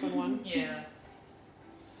 the Stefan one. Yeah.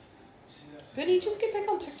 Benny, just get back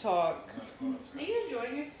on TikTok. Are you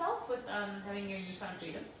enjoying yourself with having your newfound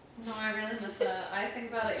freedom? No, I really miss it. I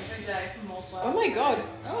think about it every day for multiple Oh my god.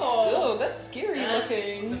 Oh. Oh, that's scary Yeah.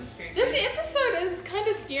 looking. Looks creepy. This episode is kind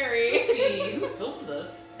of scary. Creepy. Who filmed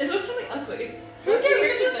this? It looks really ugly. Who Okay, you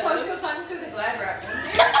directed could just this? poke your tongue through the glad wrap, wouldn't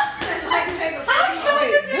you? And like take a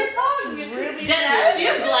Wait, this is really Dennis, do you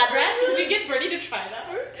have scary. glad wrap? Can we get Bernie to try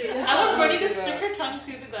that? I want Bernie to do stick that. her tongue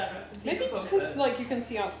through the glad wrap. and see Maybe if it it's pokes because it. like you can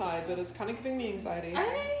see outside, but it's kind of giving me anxiety. I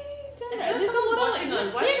If don't know. there's There's a someone lot of watching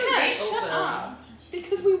us, why should Bianca, they shut open? up.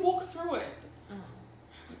 Because we walked through it. Oh,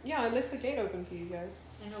 Yeah, I left the gate open for you guys.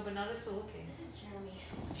 I know, but now they're still looking. This is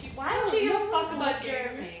Jeremy. Why don't you give a fuck about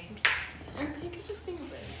Jeremy? And Bianca's just being a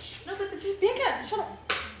bitch. No, but the dude's Bianca, shut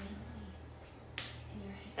up.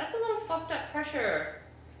 That's a little fucked up pressure.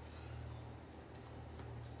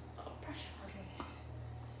 Oh, pressure. Okay.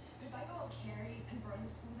 But if I go with Carrie and burn the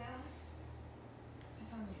school down,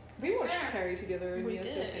 it's on you. We watched Carrie together in We year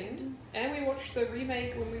did. 13. And we watched the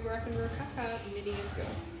remake when we were up in Ruakaka many years ago.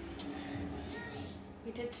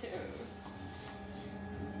 We did too.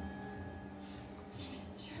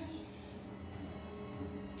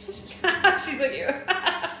 She's like you.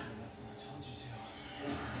 I told you to.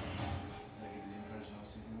 Did I give the impression I was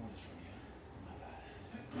taking orders from you? My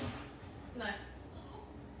bad. Nice.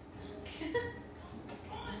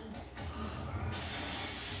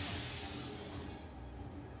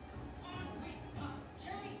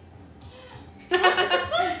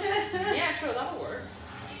 Yeah, sure, that'll work.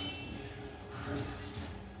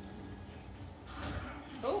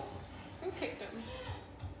 Oh, who kicked him?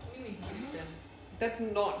 What do you mean he kicked him? That's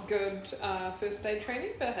not good first aid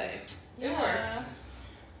training, but hey. It worked.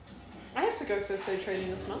 I have to go first aid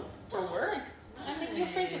training this month for work. Nice. I mean, you're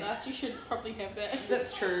friends with us. You should probably have that.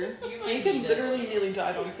 That's true. You might Bianca need it. literally nearly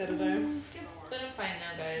died on Saturday. But I'm fine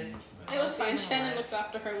now, guys. It was fine. I'm Shannon alive. looked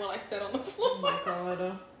after her while I sat on the Oh floor. my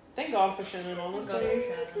god. Thank God for Shannon, God, honestly.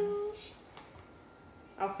 Shannon.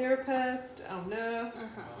 Our therapist, our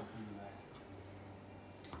nurse. Uh-huh.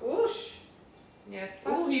 Oosh. Yeah,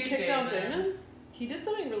 fuck Oh, he you, kicked out Damon. Damon? He did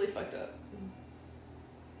something really fucked up.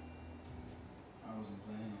 I wasn't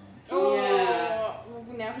planning on it. Oh, Yeah. well,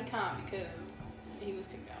 now he can't because he was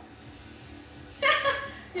kicked out.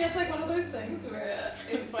 Yeah, it's like one of those things where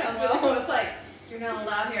it It's like, sounds well- really cool. It's like, you're not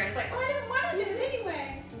allowed here. And it's like, well, I didn't want to do it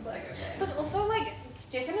anyway. It's like, okay. But also, like,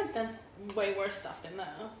 Stefan has done way worse stuff than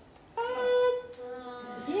this.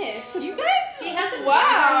 Yes, you guys. He hasn't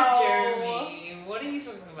Wow. murdered Jeremy. What are you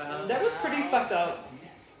talking about? That was pretty fucked up.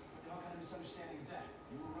 What kind of misunderstanding is that?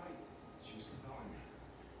 You were right. She was compelling me.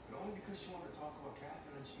 But only because she wanted to talk about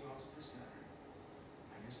Catherine and she was pissed at her.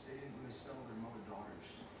 I guess they didn't really settle their mother-daughter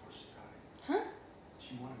issues before she died. Huh?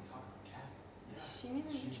 She wanted to talk about Catherine. Yeah. She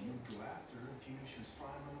didn't She even- would go after her if you knew she was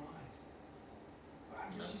frying my mind. But I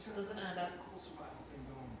guess No, she's got doesn't a nice add up. little cool survival thing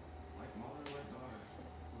going. Like mother, like daughter.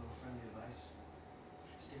 A little friendly advice.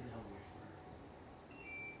 Stay the hell away from her.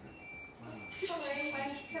 Sorry, my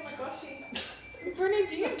Tamagotchi. Bernie,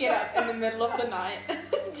 do you get up in the middle of the night?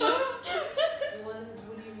 Just. What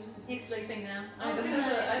do you mean? He's sleeping now. Oh, I just good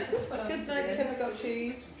had to. I night. just put him Good to night, bed.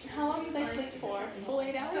 Tamagotchi. How long do they sleep for? Full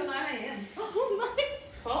 8 hours? Till 9 a.m. Oh,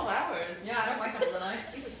 nice. 12 hours. Yeah, I don't wake up in the night.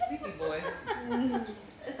 He's a sleepy boy.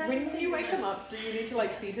 Is that When you wake him up, do you need to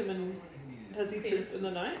like feed him and does he poop in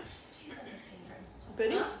the night?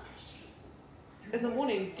 Benny? In the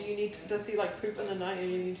morning, does he like poop in the night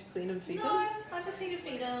and you need to clean and feed No, him? I just need to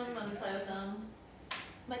feed him and play with him.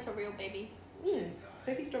 Like a real baby.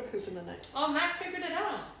 Babies don't poop in the night. Oh, Matt figured it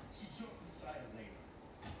out. She jumped inside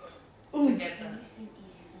Elena. Forget that.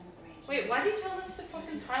 Wait, why did you tell this to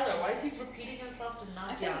fucking Tyler? Why is he repeating himself to I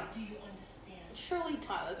not think- yeah. Do you understand? Surely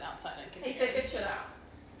Tyler's outside and can He figured shit out.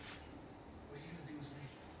 What are you gonna do with me?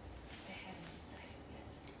 I haven't decided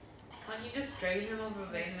yet. Can't you just drain him of a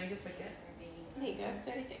vein and make him forget? There you go,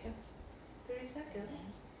 30 seconds. 30 seconds.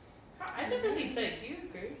 How, is it really thick? Do you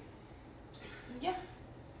agree? Yeah.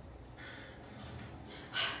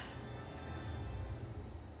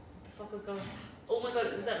 The fuck was going on? Oh my god,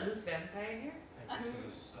 is that loose vampire here?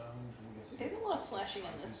 There's a lot of flashing in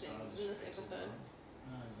this thing, in this episode.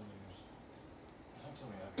 Don't tell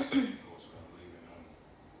me that. Of course, I'm leaving home.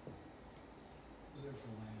 I was there for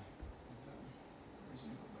Elena. Reason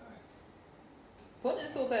to go back. What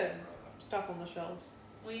is all that stuff on the shelves?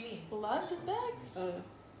 What do you mean? Blood bags?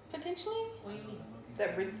 Potentially? What do you mean?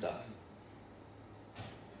 That red stuff.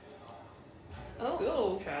 Oh.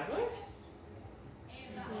 Oh. Travelers?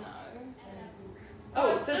 No.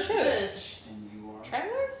 Oh, it's a this ship. bitch. And you are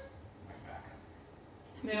Travelers? my backup.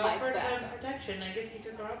 They My offered her backup. protection. I guess he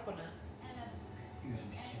took her up on it. You gotta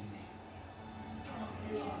be kidding me.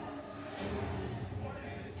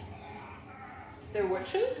 They're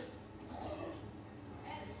witches?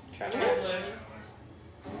 Travelers? Travelers.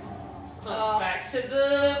 Oh, back to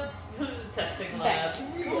the testing Back lab. to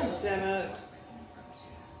God real. damn it.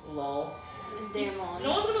 Lol. Damn on.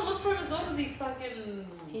 No one's gonna look for him as long as he fucking.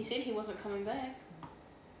 He said he wasn't coming back.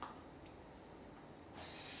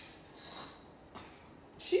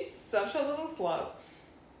 She's such a little slut.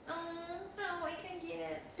 Oh, I can get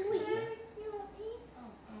it. Silly. No,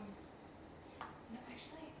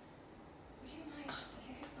 actually, would you mind? I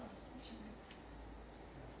think I still have a splinter.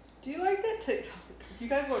 Do you like that TikTok? You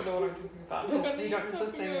guys won't know what I'm talking about because you don't have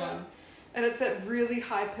the same one. And it's that really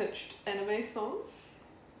high pitched anime song.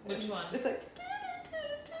 Which one? It's like.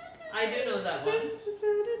 I do know that one.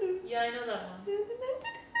 Yeah, I know that one.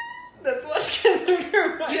 That's what Catherine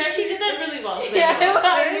reminds You actually did that really well. Yeah,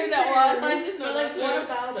 I knew Thank that you. one. I did know But that like, too. what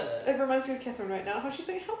about it? It reminds me of Catherine right now. How she's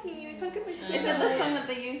like, help me, I can't get my Is it the song that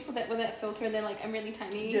they use for that with that filter and they're like, I'm really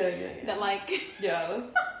tiny? Yeah. That like. Yeah.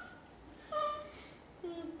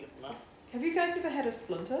 Goodness. Have you guys ever had a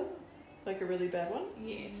splinter? Like a really bad one?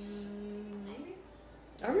 Yes. Maybe.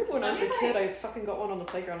 I remember when I was a Maybe kid, I fucking got one on the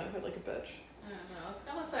playground. It hurt like a bitch. I don't know. I was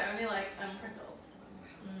gonna say only like Pringles.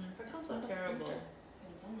 Pringles Not are a terrible. splinter.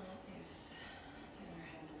 Could have done that if Taylor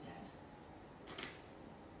hadn't been dead.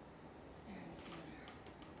 Aaron, see you.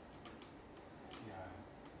 Yeah.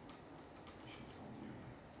 I should have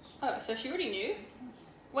told you. Oh, so she already knew?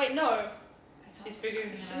 Wait, no. I thought She's figuring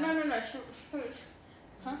it out. No. She,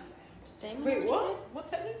 huh? Damon? Wait, already what? What's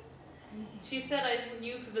happening? She said I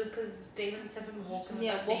knew because Damon said him walk in said? without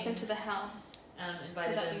Yeah, walk being, into the house. invited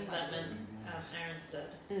without in, being so that invited. meant Aaron's dead.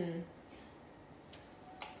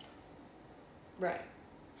 Right.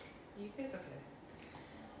 You guys okay?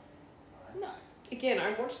 No. Again,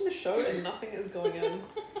 I'm watching the show and nothing is going in.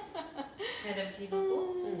 Had empty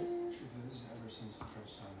thoughts. Truth is, ever since the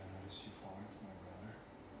first time I noticed you falling for my brother,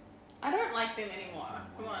 I don't like them anymore.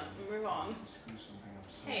 Come on, move on. screw something up so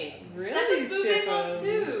Hey, bad. Really, Stefan's moving on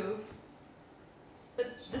Stefan? too. But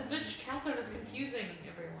this bitch Catherine is confusing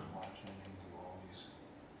everyone. Watching him do all these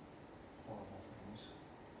horrible things.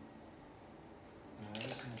 And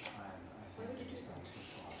every single time I Why would think you he's do gone too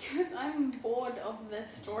far. Because I'm bored of this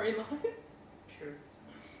storyline. True.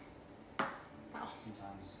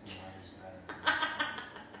 Sometimes in life is better.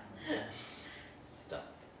 Stop.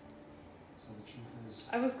 So the truth is,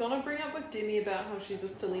 I was gonna bring up with Demi about how she's a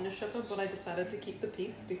Stelina shipper, but I decided to keep the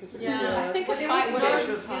peace because it Yeah, I was think a There fight was would no, have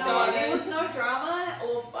no- started. there was no drama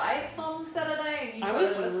or fights on Saturday, and you I would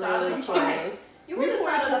was have started really a fight. curious. You We would have were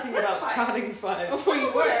started a talking fist about fight. starting fights. We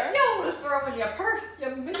were. Y'all would have thrown your purse,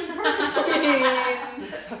 your mini purse.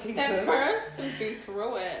 Fucking That purse. purse has been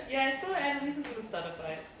through it. Yeah, I thought Annalise was gonna start a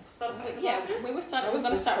fight. Start a fight. But yeah, we were gonna start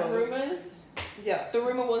close. rumors. Yeah. The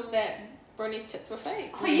rumor was that Bernie's tits were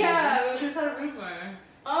fake. Oh yeah, we just had a rumor.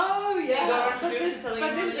 Oh You got yeah, our but producer then, telling but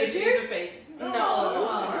you then that did the you? Jews are fake. No. Oh,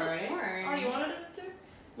 that's alright. boring. Oh, you wanted us to?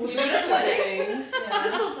 We'll You do it wanted at to the let it? wedding. But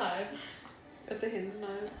there's still time. At the hen's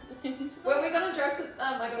night. Were we gonna joke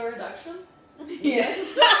that I got a reduction? Yes.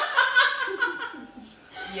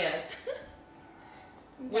 Yes.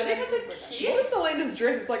 Were they about to What kiss? is Elena's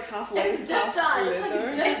dress? It's like half lace, It's dip half dyed. It's like a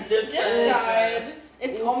leather. dip. Dip dyed.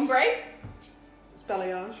 It's ombre. It's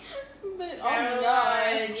balayage. But, oh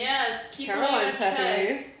Caroline, yes. Keep Caroline's Check.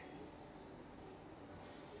 happy.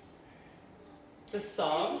 The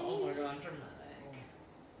song? Oh my god, dramatic.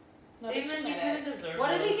 no. Not as Damon, you dramatic. kind of deserve What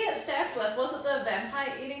did he this. get stabbed with? Was it the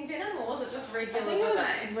vampire eating venom, or was it just I regular think it was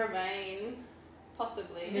venom? Vervain.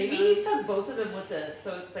 Possibly. Who Maybe knows? he stuck both of them with it,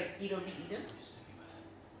 so it's like eat or be eaten.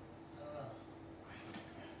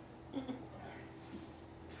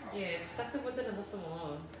 Yeah, it stuck them with it and left them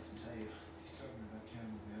alone. I can tell you, he's talking about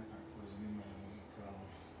cannibal vampire poisoning might have a problem.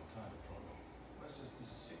 What kind of problem? Wes is the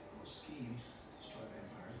sick or scheme to destroy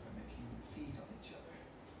vampires by making them feed on each other.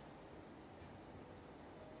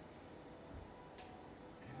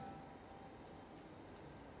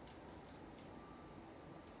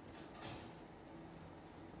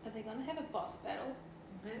 Are they gonna have a boss battle?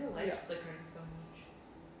 I don't light's Yeah. flickering so much.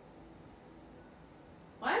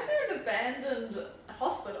 Why is there an abandoned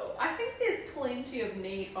hospital? I think there's plenty of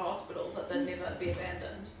need for hospitals that they'd never be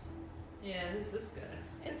abandoned. Yeah, who's this guy?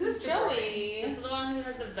 It's This this is Joey. This is the one who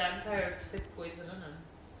has the vampire sick poison in him.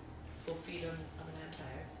 Will feed on other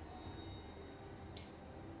vampires.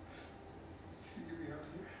 Can you get me out of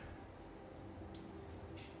here?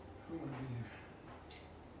 Who wanna be here?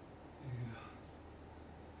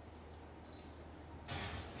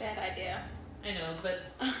 Bad idea. I know, but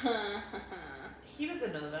he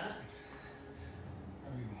doesn't know that.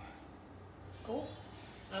 Everyone,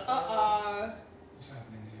 Uh-oh. what's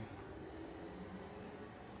happening to you?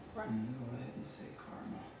 I'm gonna go ahead and say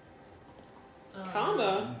karma.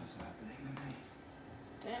 Karma? What's happening to me?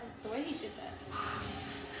 Damn, the way he said that.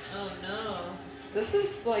 Oh no. This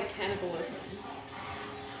is like cannibalism.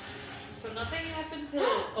 So nothing happened to.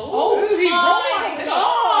 Oh my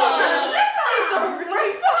god! He's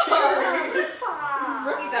really scary.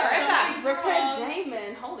 He's a ripper. Ripper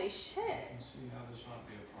Damon. Holy shit. You see how this might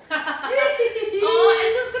be a problem. Oh,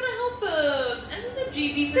 Enzo's gonna help him. Enzo's a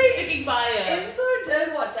GB for sticking by him. Enzo did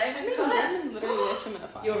what Damon I could. mean, Damon literally left him in a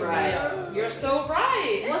fire. You're right. You're so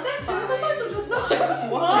right. Was that 2 episodes or just one? It was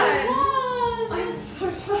one. I'm so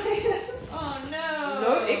tired. Oh no.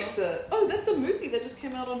 No Exit. Oh, that's a movie that just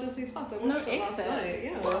came out on Disney Plus. I watched No it last Exit? night.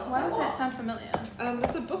 Yeah. Why does that sound familiar?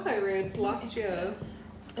 It's a book I read last year.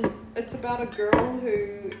 It's about a girl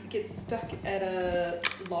who gets stuck at a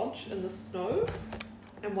lodge in the snow,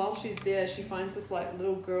 and while she's there, she finds this like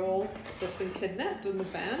little girl that's been kidnapped in a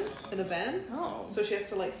van. Oh. So she has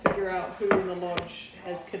to like figure out who in the lodge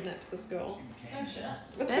has kidnapped this girl. Oh shit.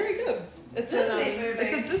 It's very good. It's Disney a movie.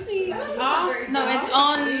 It's a Disney That doesn't art sound very No, dark. it's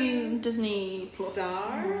on Disney Plus.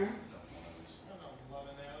 star. Love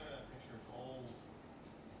in there. Look at that picture. It's old.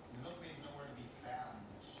 The milk means nowhere to be found.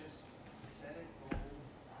 It's just pathetic old.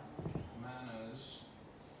 Manners.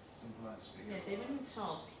 Simple as speaking. Yeah, David needs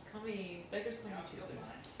help. Call me beggars can't be choosers.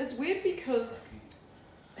 It's weird because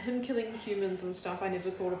him killing humans and stuff, I never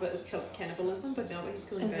thought of it as cannibalism, but now that he's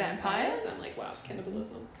killing And vampires? I'm like, wow, it's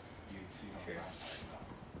cannibalism. You feel Sure.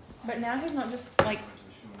 But now he's not just like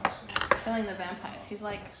killing the vampires. He's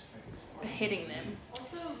like beheading them.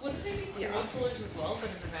 Also, wouldn't they be serial killers as well, but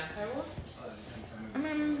in the vampire world? I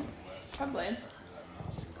mean, probably.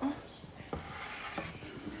 Oh.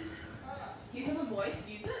 You have a voice.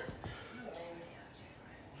 Use it.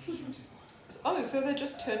 Oh, so they're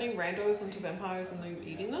just turning randos into vampires and then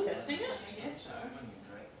eating them? Testing it? I guess so.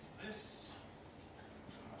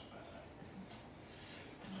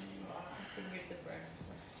 I fingered the bread.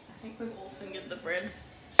 So. I think we've all fingered the bread.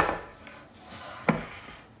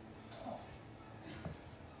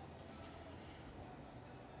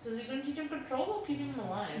 So is he going to teach him control or keep him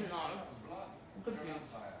alive? No. I'm confused.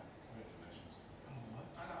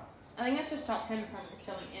 I think it's to stop him from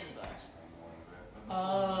killing Enzo.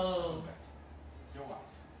 Oh. Your wife.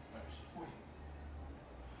 Where is she? Wait.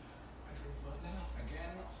 I drink blood now?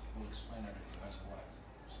 Again? We'll explain everything. That's your wife.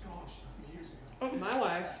 She's gone. She left me years ago. My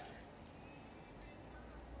wife.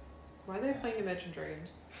 Why are they playing Imagine Dragons?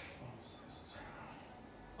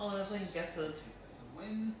 Oh, they're playing guesses. It's a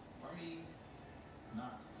win for me,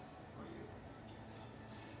 not for you.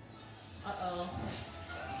 Uh-oh.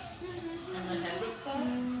 And the handbook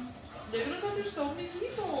side? They're gonna go through so many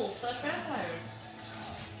people, such vampires.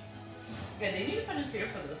 Yeah, they need to find a cure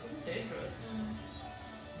for this. This is dangerous.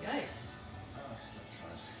 Yikes.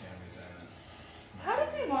 How did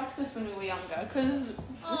we watch this when we were younger? Because this is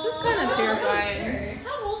Aw, kind of that's terrifying.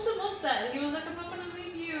 How wholesome was that? He was like, I'm not gonna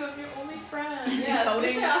leave you. I'm your only friend. Yeah, holding-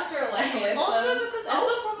 especially after like left Also, them. because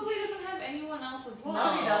Enzo probably doesn't have anyone else as well.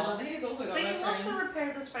 No, he doesn't. He's also got So no he wants to friends.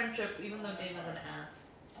 repair this friendship, even though Damon's an ass.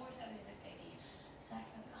 476 AD. Sack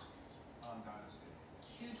of the gods. Dynasty.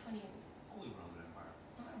 220. Holy Roman Empire.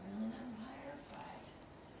 Not really an empire, but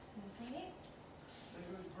smoothly. They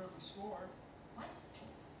were the perfect score. What?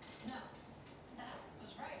 No. That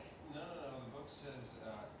was right. No. The book says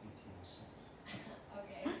 1806.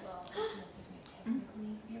 Okay, well, that's not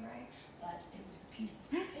technically be right, but it was a piece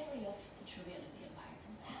of paleo that truly ended the empire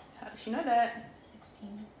from that. How does she know that?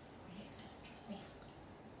 1648. Trust me.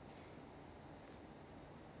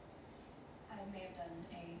 I may have done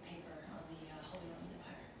a paper on the Holy Roman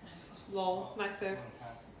Empire in high school. Lol, nice there. Want to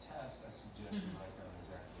pass the test, I suggest you write down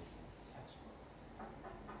exactly textbook.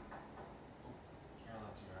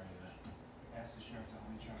 Caroline's here, are you there? Ask the sheriff to help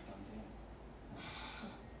me track down Dan.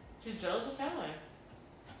 She's jealous of Caroline.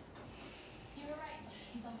 You were right.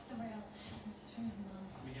 He's off the rails. This is from him, Mom.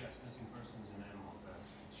 Yes, missing persons and animal theft.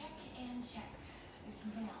 Check and check. There's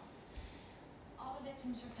something else. All the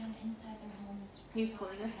victims were found inside their homes. He's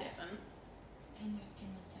pulling a Stefan. And their skin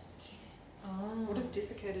was desiccated.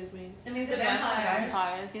 desiccated mean? It means The they're vampires.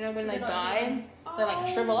 Vampires. You know when they They're not die? humans. They like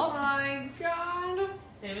shrivel Oh up. my god.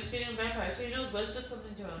 Damon's feeding vampires, so he knows Wes did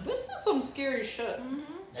something to him. This is some scary shit.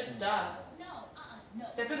 Mm-hmm. It's dark. No, no.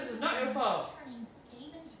 Stefan, this is not your fault. Turning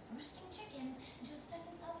Damon's roosting chickens into a step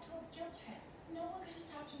himself to a guilt trip. No one could have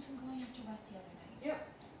stopped him from going after Wes the other night.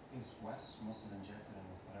 Is Wes must have injected him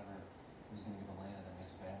with whatever he was going to give Elena that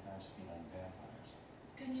makes vampires feed on vampires.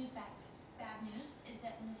 Good news, bad news. Bad news is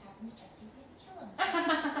that when this happened to Jesse, we had to kill him.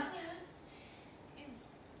 Good news is,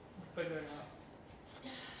 We'll figure it out.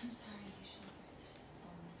 I'm sorry, usually there's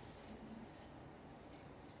some good news.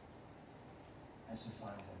 I should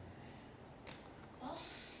find him. Well,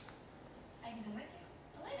 I can come with you.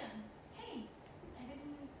 Elena, hey, I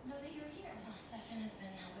didn't know that you were here. Well, Stefan has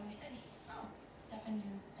been helping me study. Oh, Stefan,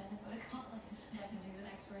 who doesn't go to college. Stefan, who's an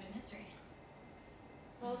expert in history.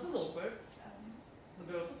 Well, this is awkward.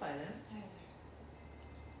 The girl with the finance. It's Tyler.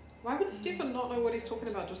 Why would Stefan not know what he's talking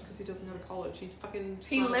about just because he doesn't go to college? He's fucking.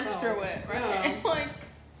 He smart lived as hell. through it, right? Yeah. Like,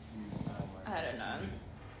 I don't know.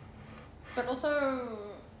 But also,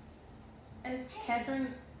 as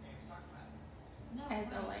Catherine, No, as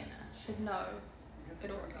Elena, should know it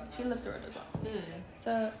already. She lived through it as well. Mm.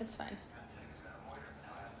 So it's fine.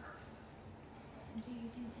 do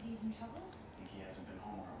you think that he's in trouble? I think he hasn't been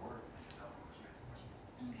home or at work.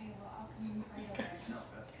 Okay, well, I'll come right over. No, that's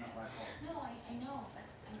not my fault. No, I know, but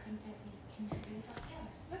I think that we can figure this out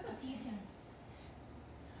together. I'll see you soon.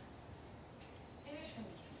 Maybe I should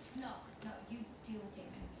go with you. No, you deal with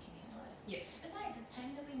Damon. We can handle this. Yeah. Besides, it's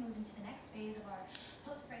time that we move into the next phase of our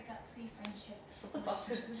post-breakup, pre-friendship What the fuck?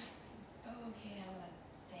 relationship timeline. Oh, okay, I'm gonna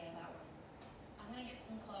stay in that one. I'm gonna get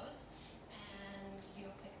some clothes, and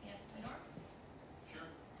you'll pick me up at my dorm. Sure.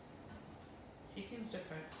 She seems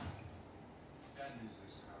different. Bad news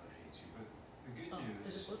is Tyler hates you, but the good Oh, news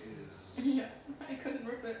is it what? Yeah, I couldn't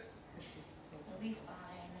rip it. It'll be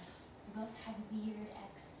fine. We both have weird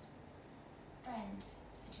ex-friend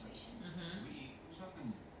situations. Mm-hmm. There's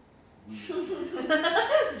nothing weird.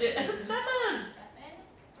 Stefan! Stefan,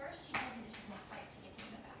 first she tells me that she's gonna fight to get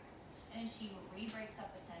Damon back. And then she re-breaks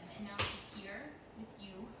up with him, and now she's here with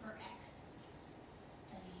you, her ex,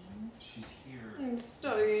 studying. She's here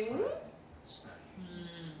Studying.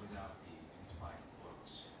 Mm. without the implied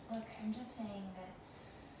books. Look, I'm just saying that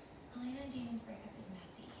Elena and Damon's breakup is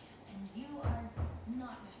messy, and you are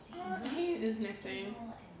not messy. He is You're messy.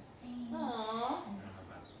 stable and sane. Aww. And I don't know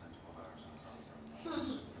about spend 12 hours on her so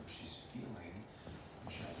whatever she's feeling,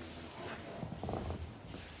 I'm sure I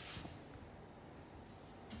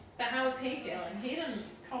But how is he feeling? He didn't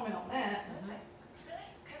comment on that. Really?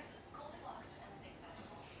 Because Goldilocks and Big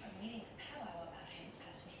Magical are meeting to powwow about him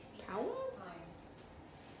as we speak. Power? Fine.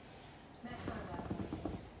 Matt powwow.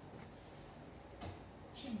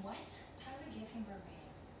 Kim, what? Tyler gave him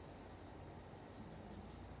verbatim.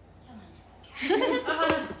 Kill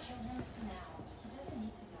him. Kill him now. He doesn't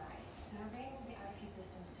need to die. Narvane will be out of his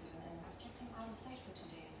system soon, and I've kept him out of sight for 2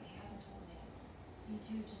 days, so he hasn't told him. You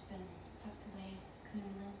two have just been tucked away,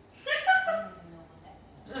 canoodling. I don't even know what that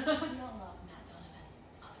means. We all love Matt Donovan.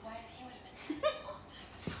 Otherwise, he would have been dead a long time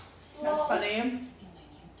ago. That's funny. Keeping my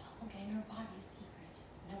new doppelganger body a secret.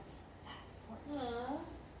 Nobody was that important. Aww.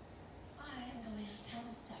 I am going out of town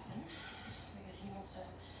with Stefan because he wants to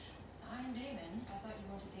find Damon. I thought you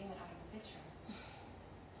wanted Damon out of the picture.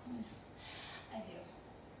 I do.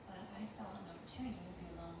 But I saw an opportunity to be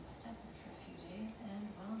alone with Stefan for a few days, and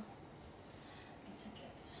well, I took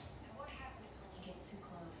it. And what happens when you get too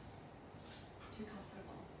close? Too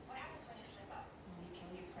comfortable? What happens when you slip up? Will you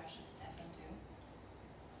kill your precious Stefan too?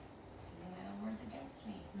 Using my own words against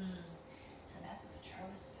me. Mm. And that's a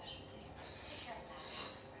Patronus specialty. Take care of that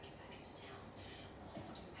when I get back into town. I'll have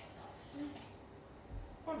to do it myself.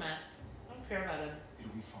 Poor Matt. I don't care about him.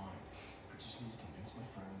 It'll be fine. I just need to convince my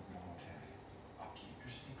friends that I'm okay. I'll keep your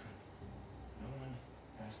secret. No one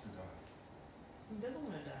has to die. He doesn't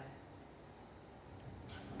want to die.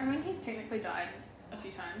 I mean, he's technically died a few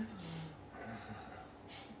times.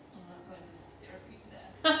 I'm not going to syrup you to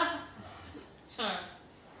death. Sure.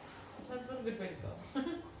 That's not a good way to go.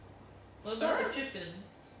 What about the chicken?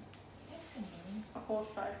 It's convenient. A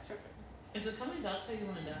horse-sized chicken. Is it coming? That's how you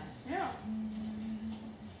want to die. Yeah.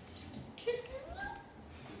 Didn't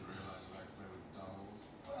realize I could play with dolls.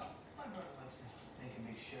 Well, my brother likes to make a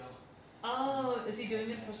big show. Oh, is he doing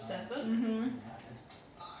it for Stefan? Mm-hmm.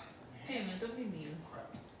 Hey man, don't be mean.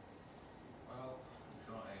 Crap. Well, if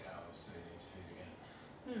you're not 8 hours sitting at his feet again.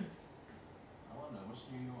 Hmm. I wonder, what's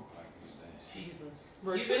New York like these days? Jesus.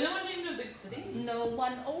 Road You trip? really want to go to a big city? No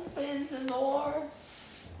one opens the door.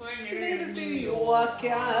 We're Near near New York.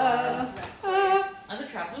 Are the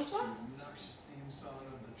travelers one? Obnoxious theme song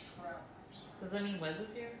of the Travelers. Does that mean Wes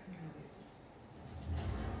is here?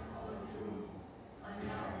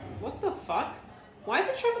 What the fuck? Why are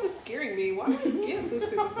the travelers scaring me? Why am I scared this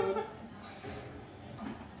episode?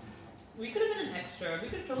 We could have been an extra. We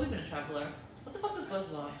could have totally been a traveler. What the fuck is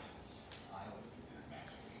Wes on? I always considered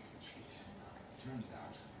naturally a cheat. Turns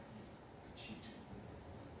out, I cheat.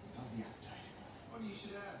 How's the appetite? Well, you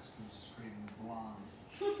should ask who's craving blonde.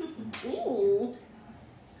 Ooh.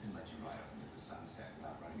 Couldn't let you ride up into the sunset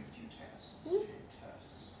without running a few tests. Hmm.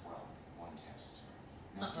 Tests? Well, one test.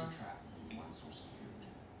 Now you're trapped with one source of food.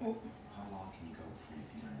 Oh. How long can you go before you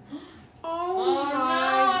feel any mystery? Oh no! my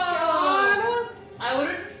god! I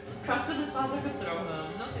wouldn't trusted his father could throw him.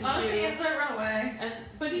 No, thank Honestly, you. Enzo, run away.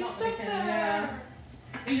 But he's Not stuck thinking, there. yeah.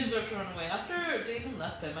 He deserves to run away. After Damon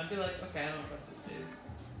left him, I'd be like, okay, I don't trust this dude.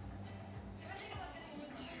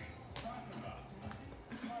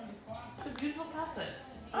 It's a beautiful passage.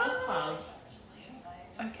 Clouds.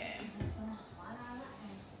 Okay.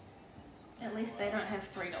 At least they don't have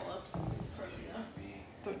 $3 Frozen.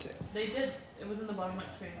 Don't text. They did. It was in the bottom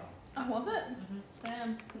right screen. Oh, was it? Mm-hmm.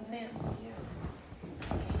 Damn, didn't see it.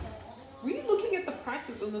 Were you looking at the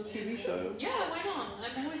prices in this TV show? Yeah, why not?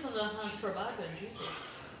 I'm always on the hunt for a bargain. Jesus.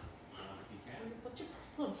 What's your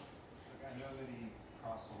problem? Look, I know that he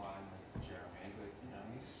crossed the line with Jeremy, but you know,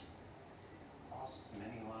 he's crossed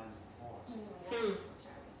many lines before. True.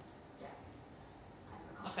 Yes.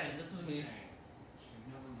 Okay, this is me. You've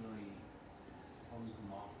never really closed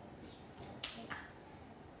them off like this before.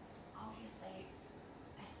 Obviously,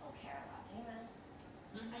 I still care about Damon. I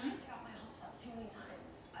Mm-hmm. guess I got my hopes up too many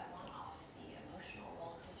times. I want off the emotional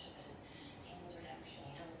roller coaster that is Damon's redemption.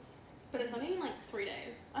 You know, it's But it's only been like 3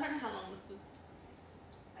 days. I don't know how long this was.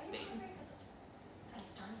 Are you Bing. hungry? 'Cause I'm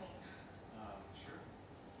starving. Sure.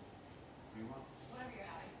 You want? Whatever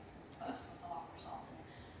you're having. A lot more salt and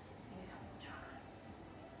maybe a couple more chana.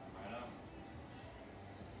 Right up.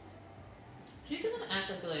 She doesn't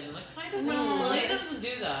act like Elena. Like, kind of. No. Elena doesn't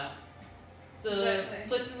do that. The Exactly.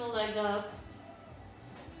 flicking the leg up.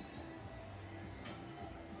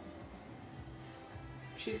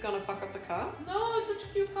 She's gonna fuck up the car? No, it's such a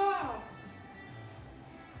cute car.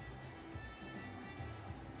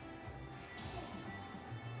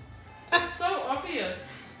 It's so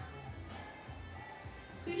obvious.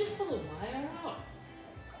 Could you just pull the wire out?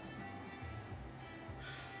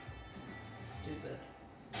 This is stupid.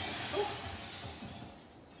 Oh.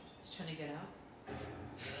 He's trying to get out.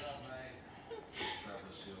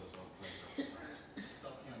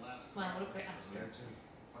 Wow, what a great actor.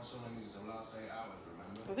 My son needs the last 8 hours,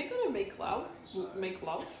 remember? Are they gonna make love? Make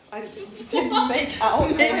love? I said make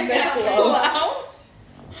out. Make love.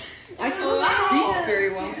 I can't speak very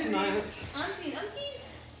well tonight. Auntie,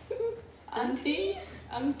 Auntie?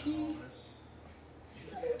 Auntie?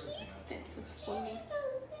 That was funny.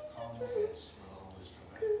 Calm the heads will always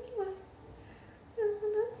prevail.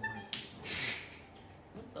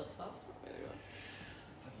 What the fuck? But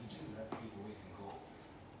you do have people we can call.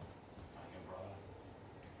 Like your brother,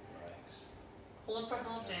 your ex. Call him for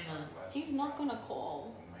help, Damon. He's not gonna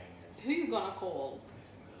call. Or Megan. Who you gonna call?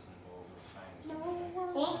 Anything that doesn't involve your fangs. No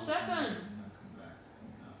one. Call Stefan. Come back.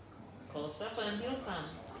 Call Stefan. He'll come.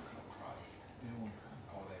 They won't come.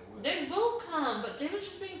 Oh, they will. They will come, but Damon's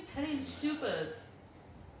just being petty and stupid.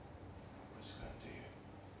 What's that to you?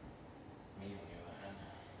 Me, on the other hand.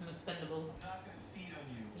 I'm expendable. I'm not gonna feed on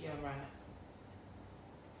you. Yeah, right.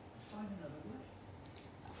 Find another way.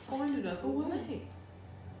 Find another way.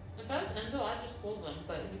 If I was Enzo, I'd just call them,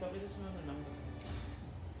 but he probably doesn't know the number.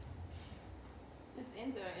 It's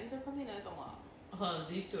Enzo. Enzo probably knows a lot.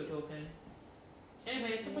 These two are talking.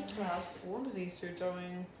 Anyway, it's about Klaus. What are these two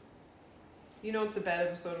doing? You know it's a bad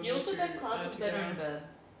episode of You also Mystery bet Klaus is Together. better in bed.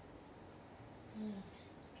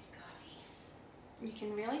 You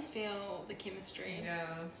can really feel the chemistry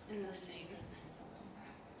Yeah. in this scene.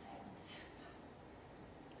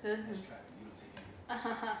 Let's try it. You don't take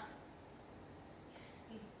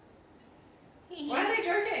any. Why are they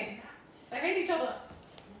joking? They hate each other. I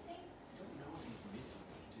don't know if he's missing.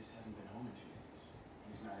 He just hasn't been home in 2 days.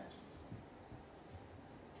 He's not answering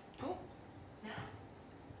his phone.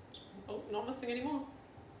 Oh, not missing anymore.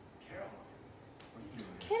 Carol, what are you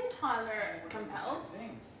doing here? Can Tyler compel?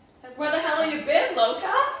 Thing. Where the hell have you been, Loca?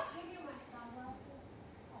 Give you my sunglasses.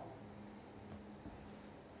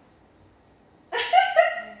 I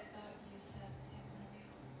thought you said they were new.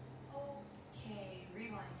 Okay,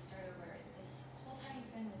 rewind, start over. This whole time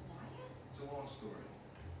you've been with Nadia? It's a long story.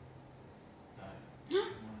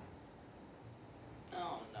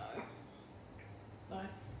 Oh no.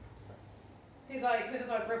 Nice. Sus. He's like, who the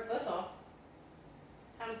fuck ripped this off?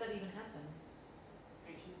 How does that even happen?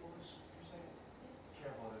 Hey, keep boys for a second.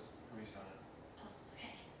 Careful, there's grease on it.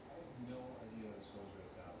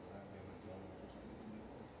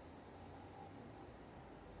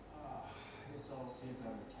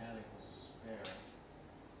 mechanic was a spare.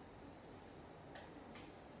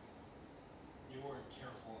 You weren't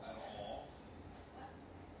careful at all.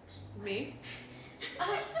 Me?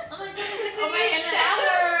 Oh my god, this is Oh my your goodness.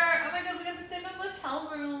 shower! Oh my god, we got to stay in my motel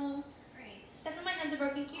room. Great. Stefan, my hands are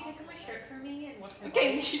broken. Can you take off my shirt for me and wash my Okay,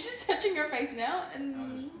 body? she's just touching your face now, I was and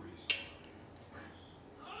pretty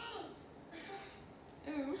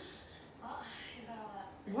ooh, Well, you got all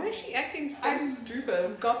that. Why is she acting so I'm-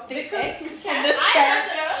 stupid? got the Because X from Cat- this I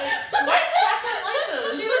character. Why is Catherine like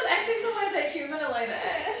this? She was acting the way that human Elena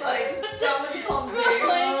acts, like dumb and clumsy.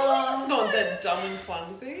 It's not that dumb and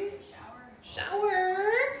clumsy. Shower.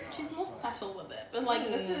 She's more subtle with it, but like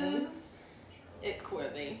this Mm. is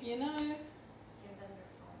ick-worthy, you know? Give them your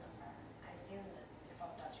phone number. I assume that your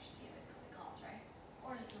phone does receive incoming calls, right?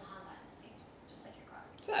 Or is it the Honda embassy, just like your car?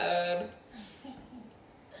 Sad.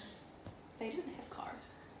 They didn't have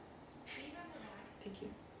cars. Will you remember back? Thank you.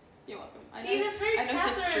 You're welcome. I See, know. that's very I know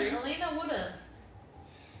history. Catherine. Elena wouldn't.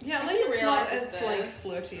 Yeah, He Lena's not realizes as like this.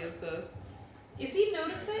 flirty as this. Is he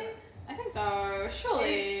noticing? I think so. Surely.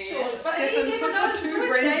 It's short. But Stefan, he never put the noticed. two It was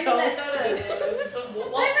brain Damon cells that noticed.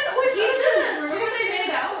 What? Damon always He's in noticed. the room When they they made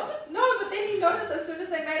made out. No, but then he noticed as soon as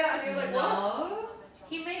they made out, and he was like, "What?" No.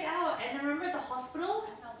 He made out, and then remember at the hospital?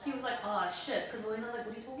 He was like, oh shit, because Elena's like,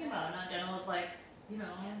 what are you talking about? And now Jenna was like, you know,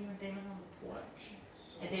 you and Damon on the porch.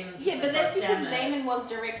 And Damon was Yeah, just but like, that's "God because damn it." Damon was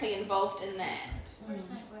directly involved in that. First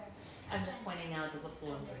night where? I'm just pointing out there's a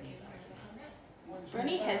flaw in Brittany's argument.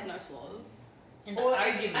 Bernie has no flaws. In the Or,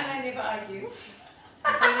 argument. and I never argue.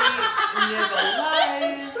 Bernie never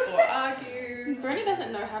lies or argues. Bernie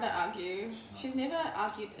doesn't know how to argue. She's never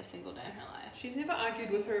argued a single day in her life. She's never argued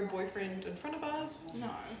with her boyfriend in front of us. No.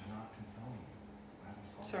 not condoning you. I haven't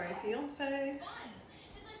fallen. Sorry, fiance. Fun!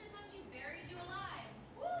 Just like the time she buried you alive.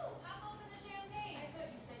 Woo! Pop open the champagne. I thought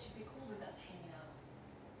you said you'd be cool with us hanging out.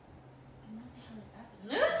 And what the hell is that supposed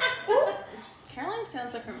to mean? Caroline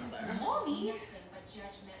sounds like her mother. Mommy. Nothing but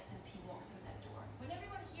judgment since he walked through that door. When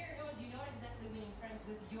everyone here knows you're not exactly winning friends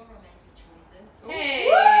with your romantic choices.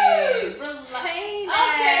 Hey! Relax. Hey now.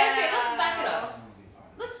 Okay, let's back it up. I'm gonna be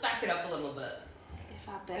fine. Let's back it up a little bit. If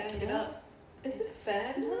I back it up. Is it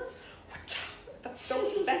fast enough?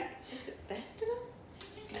 Don't back. Is it fast enough?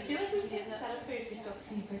 I feel like we Yeah. can satisfy your TikTok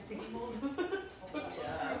by singing all of it.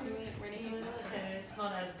 Ready? Okay, it's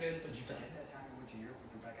not as good, but Did you still. forget that time we went to Europe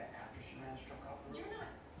with Rebecca after she ran struck off the road? You're not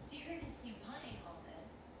seriously buying all this.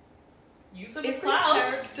 Use some Every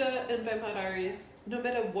class. character in Vampire Diaries, no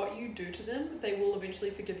matter what you do to them, they will eventually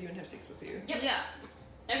forgive you and have sex with you. Yep. Yeah.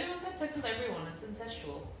 Everyone's had sex with everyone. It's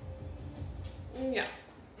incestual. Yeah.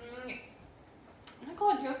 Oh my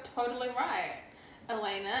god, you're totally right.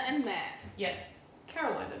 Elena and Matt. Yep.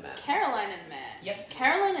 Caroline and Matt. Caroline and Matt. Yep.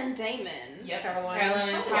 Caroline and Damon. Yep. Caroline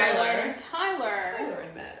and Tyler Tyler. and Tyler. Tyler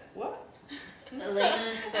and Matt. What? Elena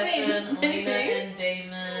and Stefan. Elena maybe. and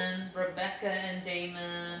Damon. Rebecca and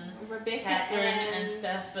Damon. Rebecca Catherine and and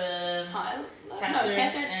Stefan. Tyler. Catherine, no,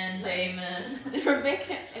 Catherine and Damon.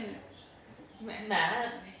 Rebecca and Matt.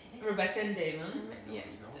 Matt. Rebecca and Damon. Yeah.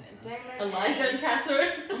 Damon. Elijah and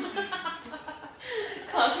Catherine.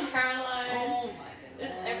 Klaus and Caroline. Oh my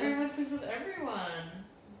It's goodness. everyone sleeps with everyone.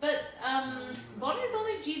 But Bonnie's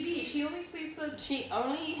only GB. She only sleeps with. She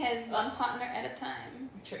only has one partner at a time.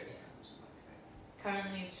 True. Yeah.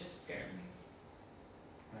 Currently, it's just Jeremy.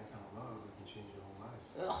 That kind of love that can change your whole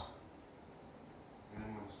life. Ugh. And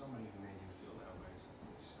then when somebody who made you feel that way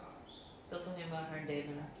suddenly stops. Still talking about her and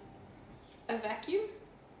Damon. A vacuum?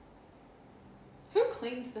 Who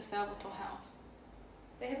cleans the Salvatore house?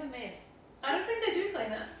 They have a maid. I don't think they do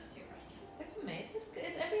clean it. They have a maid.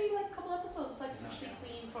 It's every like couple episodes. It's like freshly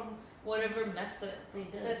clean from whatever mess that they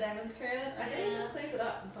That did. Damon's created. I think he Yeah. just cleans it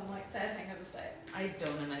up in some like sad hangover state. I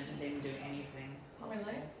don't imagine Damon doing anything.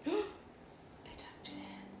 Really? helpful. They touch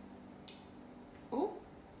hands. Ooh.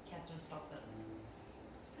 Catherine, stop that.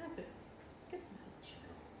 Stop it. Get some help.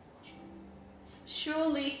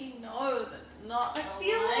 Surely he knows it's not. I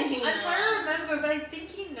feel like I'm Elena. trying to remember, but I think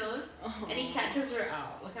he knows, Oh. and he catches her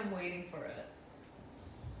out. Like I'm waiting for it.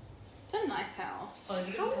 It's a nice house. Oh,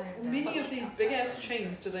 you How can time many down. of these big ass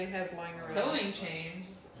chains do they have lying around? Towing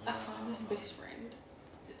chains. A farmer's best friend.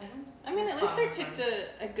 I don't. I mean, at least they Farmer picked friends.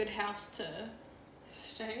 a good house to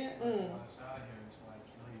stay at. Mm. Want us out of here until I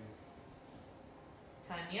kill you.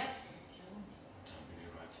 Time yep. Don't be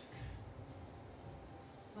dramatic.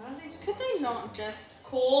 Why don't they just Could they not just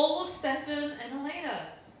call Stefan and Elena?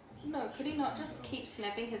 No, could he not just keep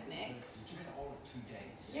snapping his neck? Give it all of 2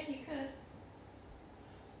 days. Yeah, he could.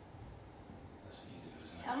 That's what you do,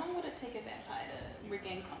 isn't it? How long would it take a vampire to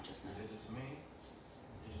regain consciousness? Did it to me?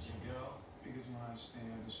 Did it to your girl? Because when I stay,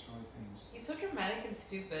 I destroy things. He's so dramatic and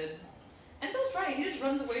stupid. Enzo's right. He just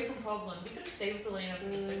runs away from problems. He could have stayed with Elena to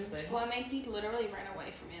fix things. Well, I mean, he literally ran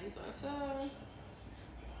away from Enzo, so...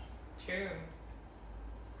 True.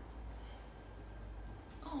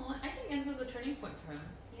 Oh, I think Enzo's a turning point for him.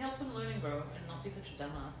 He helps him learn and grow and not be such a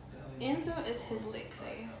dumbass. Enzo is his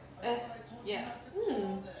Lexi. Yeah. Yes.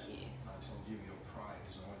 I told you your pride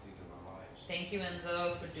is the only thing in our lives. Thank you,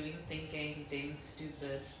 Enzo, for doing the thinking. He's being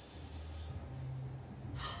stupid.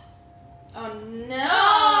 Oh no!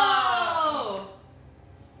 No!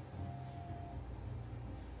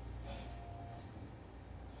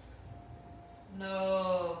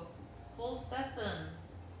 No. Call Stefan.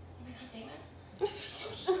 Oh my god, Damon? Look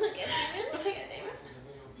at Damon. Look at Damon. Give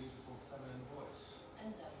me your beautiful feminine voice.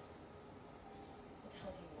 Enzo. What the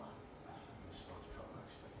hell do you want? I'm in spot of trouble,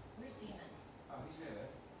 actually. Where's Damon? Oh, he's here,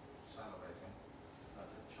 salivating. About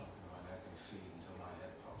to chomp into my neck and feed until my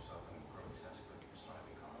head pops up in a grotesque but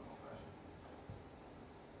slightly carnival fashion.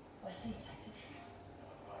 Wesley detected him.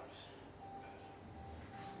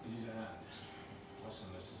 You need a hand. Watson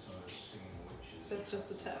listed some of those singing witches. That's just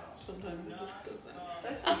the tap. Sometimes it just does that.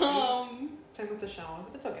 That's Same with the shower.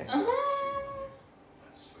 It's okay. That's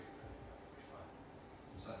sweet, really. He'll be fine.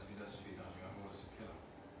 Besides, if he does feed nothing, I've orders to kill him.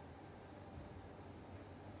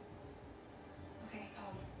 Okay,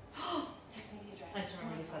 text me the address. I just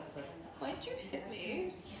remember this episode. Why'd you hit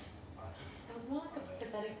me? It was more like a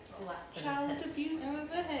pathetic slap. than a Child hit. abuse. It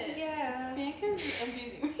was a hit. Yeah. Bianca's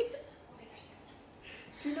abusing me. I'll be there soon.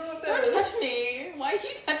 Do you know what Don't that is? touch me. Why are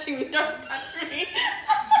you touching me? Don't touch me.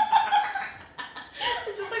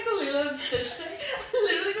 It's just like the Lilo and Stitch thing.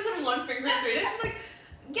 Literally just had one finger straight. It's just like,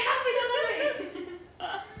 get off me, don't touch me.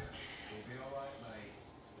 You'll be alright, mate.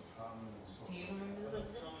 The problem will sort Do you something remember out.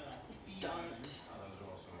 this episode? Don't. Oh, those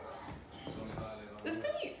are awesome. As long as I live on There's the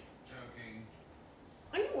been joking.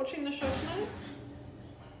 Are you watching the show tonight?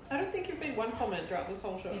 I don't think you've made one comment throughout this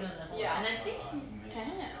whole show. You don't know. Yeah. And I think, Damn.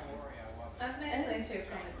 I've made plenty of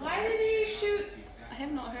comments. why did he shoot? I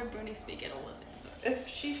have not heard Bernie speak at all this episode. If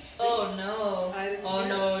she's... Oh no. I didn't Oh hear.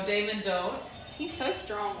 no, Damon don't. He's so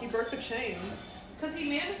strong. He broke the chain. Because he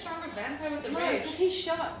made a stronger vampire with the No, rage. because he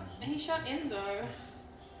shot Enzo.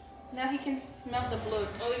 Now he can smell the blood.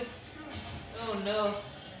 Oh, he's... Oh no.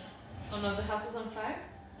 Oh no, the house is on fire?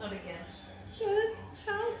 Not again. This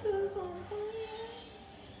house is on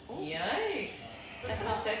fire. Yikes. That's That's how-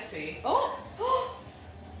 how sexy. Oh!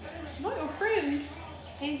 Not your friend.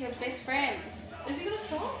 He's your best friend. Is he gonna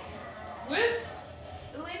stop? Where's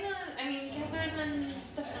Elena? I mean, Catherine and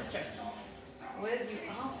Stefan upstairs. Where's you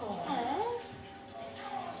asshole? Aww.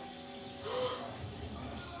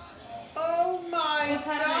 Oh my What's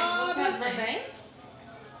happening? god. What's happening?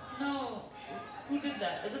 Ravane? No. Who did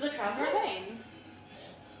that? Is it the Travelers? Ravane.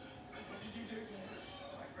 What did you do, Dave?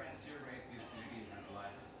 My friends here raised the acidity in her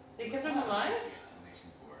blood. They kept him alive? Explanation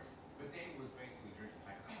for it. But Dave was basically drinking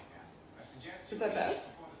hydrochloric acid. I suggest Is that bad?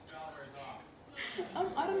 before the spell wears off.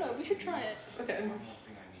 I don't know. We should try it. Okay. One more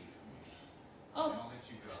thing I need from you. Oh. And I'll let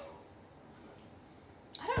you go.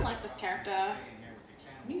 I don't like this character. Stay in here with your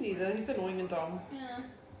candle. Me neither. He's annoying and dumb. Yeah.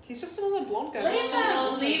 He's just another blonde guy. Leave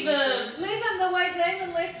Oh, leave him. Leave him the way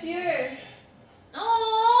Damon left you.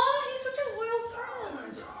 Oh, he's such a loyal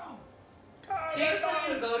friend. God, James telling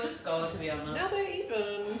you to go, just go, to be honest. now they're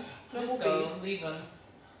even. No Just more go, beef. leave him.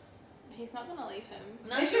 He's not gonna leave him.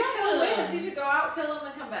 No, He you should have kill to- Liz. He should go out, kill him,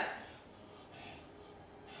 then come back.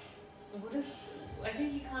 What is... I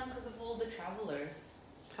think he can't because of all the Travelers.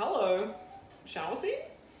 Hello. Shower scene?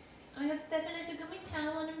 I had Stefan, I forgot my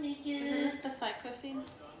towel and I'm naked. Isn't this the psycho scene?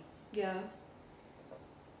 Yeah.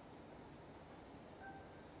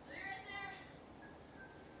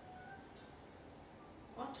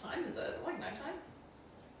 What time is it? Is it like nighttime?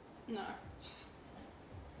 No.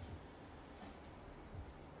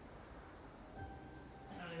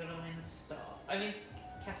 I don't even know when to stop. I mean,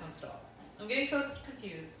 Catherine, stop. I'm getting so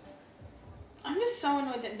confused. I'm just so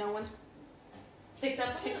annoyed that no one's Picked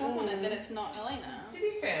up picked up on it that it's not Elena. To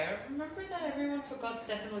be fair, remember that everyone forgot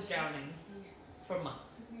Stefan was drowning for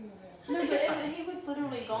months. No, I think but it's fine. he was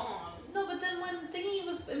literally gone. No, but then when Thingy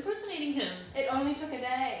was impersonating him, It only took a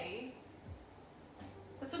day.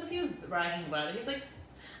 that's because he was bragging about it. He's like,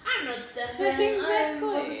 I'm not Stefan. Exactly.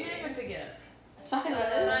 What's his name? I forget. Silas.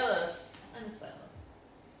 Silas. I'm Silas.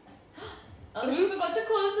 Oh, she Oops. forgot to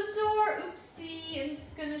close the door. Oopsie. I'm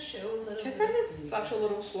just gonna show a little Catherine bit. is such a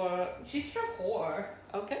little flirt. She's such a whore.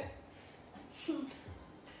 Okay.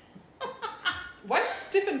 Why did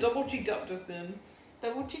Stefan double cheeked up just then?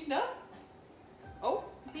 Double cheeked up? Oh,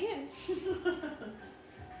 he is.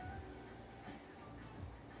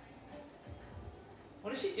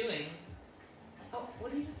 What is she doing? Oh,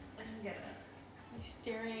 what did you just... I didn't get it. He's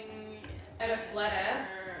staring At a flat ass.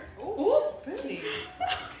 Oh. Ooh! Bernie.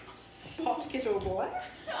 Pot kettle boy.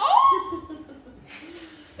 Oh!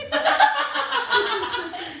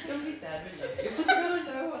 Don't be sad, we love you. You really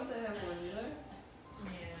know want to have one, you know?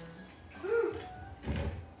 Yeah.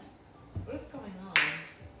 What is going on?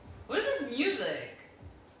 What is this music?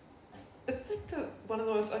 It's like one of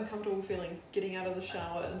the most uncomfortable feelings, getting out of the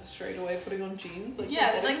shower and straight away putting on jeans. Like,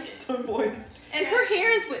 Yeah, your body's so moist. And her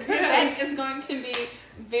hair is wet. Her Yeah. back is going to be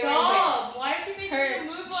very Stop! wet. Why is she making Her a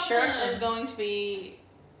move on shirt them? is going to be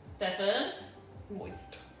Stefan?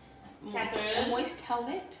 Moist. moist. Catherine? A moist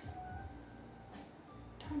towelette.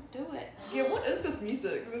 Don't do it. Yeah, what is this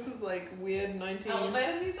music? This is like weird 19s.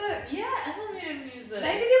 Elevator music? Yeah, elevator music.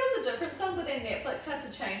 Maybe there was a different song, but then Netflix had to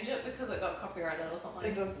change it because it got copyrighted or something.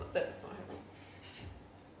 That does not happen.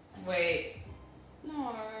 Wait.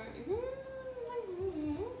 No. I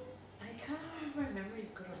can't remember if my memory's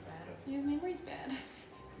good or bad. Your memory's bad.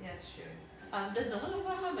 Yeah, it's true. Does no one know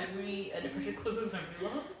about how depression causes memory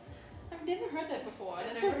loss? I've never heard that before. I've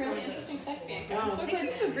That's a never really heard that interesting fact, before. Bianca. Wow, I'm so thank glad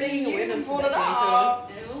you for that bringing you awareness to brought it that,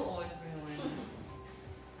 up. It will always be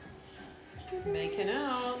annoying. Making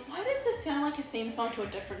out. Why does this sound like a theme song to a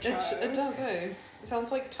different show? It does, eh? It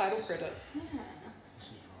sounds like title credits. Yeah. This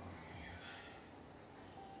is wrong.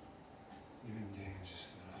 Even Dan just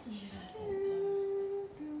enough. Yeah, I did.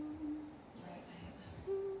 Right,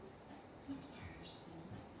 I'm sorry, I just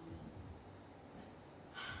didn't.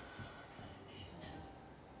 I shouldn't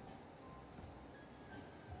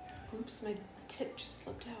have. Oops, my tit just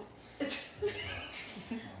slipped out.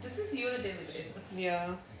 This is you on a daily basis.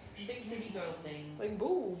 Yeah. Big hitty girl things. Like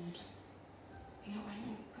boobs. You know, why don't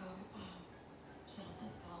you go settle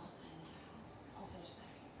that bill and I'll finish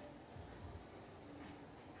packing.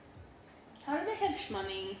 How do they have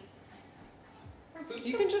shmoney? Her boobs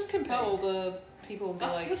You are can just compel big. the people and be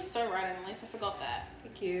Oh, like, you're so right, Emily. I forgot that.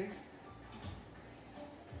 thank you.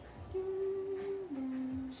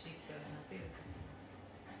 She's so happy with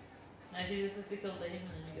this. Now she just has to kill Damon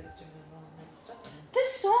and he gets to move on with stuff in it. This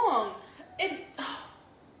song, it.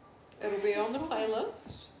 It'll be on the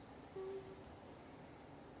playlist.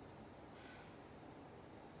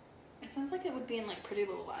 It sounds like it would be in like Pretty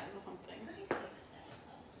Little Lies or something. Who do you think Stefan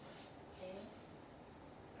loves more? Damon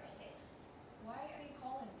or Elena? Why are you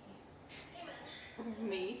calling me? Damon.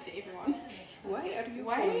 Me to everyone. Why are you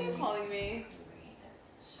Why are calling you me? calling me?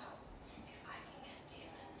 So, if I can get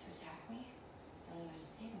Damon to attack me, the only way to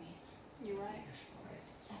save me You're right. or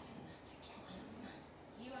Stefan to kill him.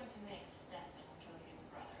 You want to make Stefan kill his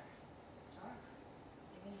brother. Dark.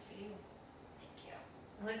 Even for you. Thank you.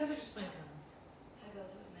 I like how they're just playing guns. How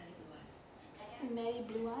goes it with Maddie Blue Eyes? Maddie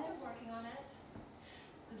Blue Eyes? Still working on it.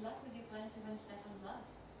 Good luck with your plan to win Stefan's love.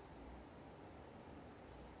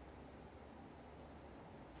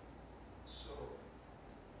 So,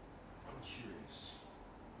 I'm curious.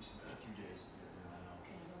 We spent a few days together now.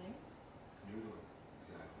 Canoodling? Canoodling,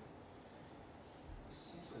 exactly. It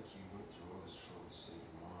seems like you went through all this trouble to save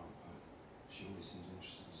your mom, but she always seemed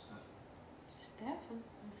interested in stuff. Stefan.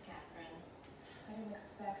 It's Catherine. I didn't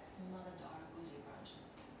expect mother-daughter boozy brunches.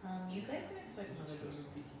 You guys can expect mother-daughter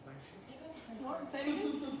boozy brunches. Are you going to play What? cards? Say it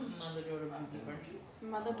again? Mother-daughter boozy brunches.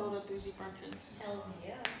 Mother daughter boozy brunches. Hells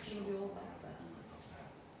yeah. I'm gonna be all about that.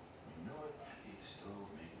 You know what? I hate the stove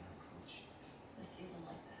making her grilled cheese. This isn't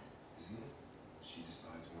like that. Isn't it? She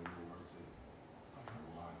decides when you're worth it. On her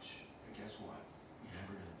watch. And guess what? You're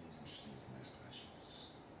never gonna be as interesting as the next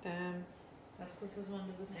vegetables. Damn. That's because his one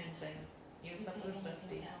did the same thing. He was stuck with his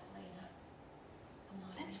bestie.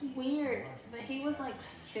 That's weird that he was like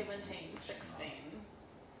 17, 16.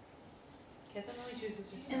 Catherine only chooses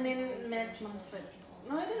to And then Matt's mum slept.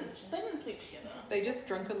 No, they didn't sleep together. They just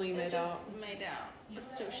drunkenly They made just out. made out. But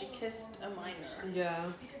still, she kissed a minor. Yeah.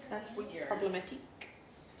 That's weird. Problematic.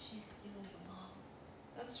 She's stealing your mom.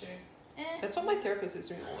 That's true. That's what my therapist is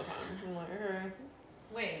doing all the time. I'm like, alright.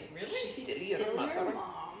 Wait, really? She's Stealing your stealing your mother.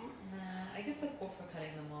 mom. Nah, I get support for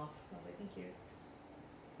cutting them off. I was like, thank you.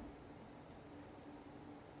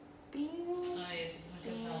 Being Oh yeah, she's gonna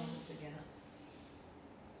compel him to forget it.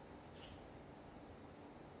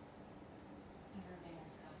 Never remain in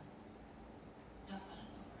Scott. How fun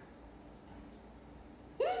is over.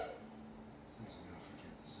 Since I'm gonna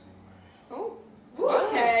forget this anyway. Oh,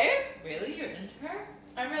 okay. Really? You're into her?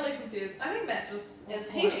 I'm really confused. I think Matt just Is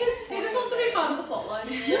he horny. just wants to be part of the plotline.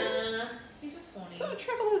 Yeah. He's just horny. So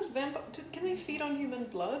travelers can they feed on human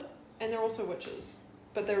blood? And they're also witches.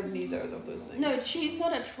 But they're neither of those things. No, she's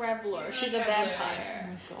not a traveler. She's She's, not a a traveler.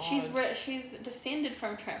 vampire. Oh, She's God. she's descended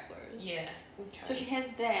from travelers. Yeah. Okay. So she has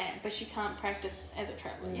that, but she can't practice as a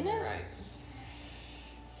traveler. You know? Right.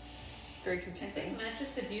 Very I confusing. think Matt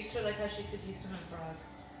just seduced her like how she seduced him in Prague.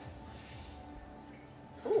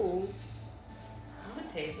 Ooh.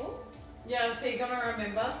 table? Yeah, is he gonna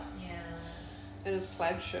remember? Yeah. And his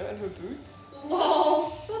plaid shirt and her boots. Lol.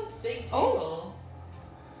 It's a big Oh. table.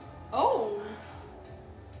 Oh.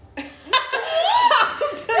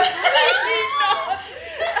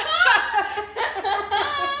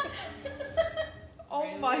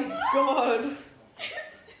 Oh my god.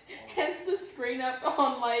 Has the screen up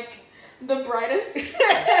on like the brightest go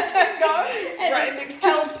and Right next to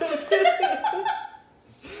help. the person.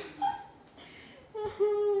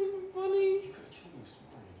 It's funny. You could kill me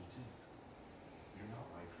smarter than you did. You're not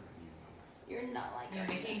like her and you know it. You're not like You're her.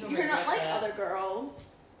 making her You're not regret like that. other girls.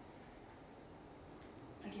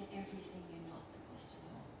 I get everything you're not supposed to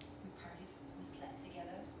know. We partied, we slept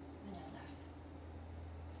together, then I left.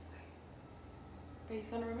 But he's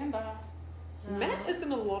gonna remember. Matt is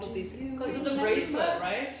in a lot of these. Because of the bracelet,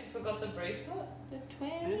 right? She forgot the bracelet? The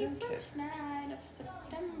don't care. 21st night of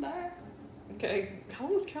September. Okay, how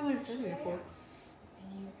long was Caroline standing there for?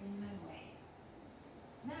 And you're in my way.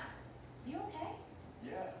 Matt, you okay?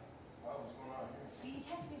 Yeah. Wow, what's going on here? You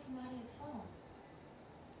texted me from Nadia's phone.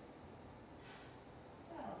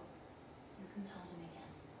 So, you compelled him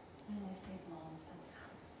again. And they say blondes and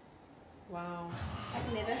town. Wow.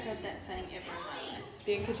 I've never heard that saying ever in my life.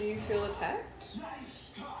 Bianca, do you feel attacked?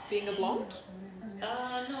 Being a blonde?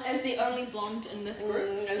 No. As the only blonde in this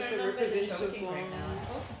group. As the representative choking blonde. right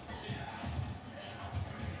now.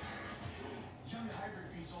 Young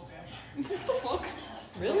hybrid beats old vampire. What the fuck?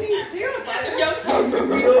 Really? Is he gonna fight Young Alpha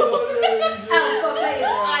male,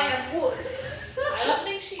 I am wolf. I don't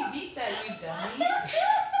think she beat that, you dummy. Wait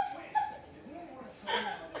a second. Does anyone want to tell me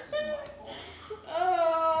how this is my fault?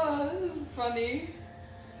 Oh, this is funny.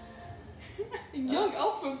 Young That's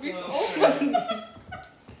Alpha beats so old funny. one.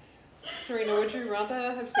 Serena, would you rather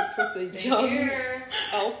have sex with a Thank young you.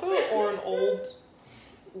 alpha or an old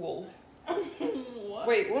wolf? What?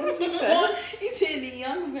 Wait, what did he say? What? He said a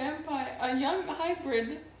young vampire, a young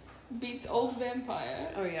hybrid beats old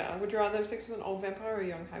vampire. Oh yeah, would you rather have sex with an old vampire or a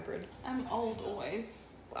young hybrid? I'm old always.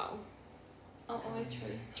 Wow. I'll always choose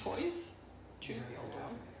the older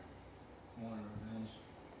one. Wanted revenge.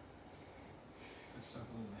 I stuck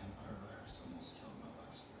with a vampire virus, almost killed my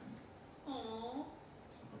best friend. Aww.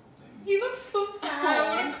 Typical Damon. He looks so sad. I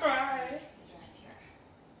wanna cry. The dress here.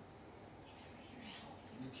 David, we're here to help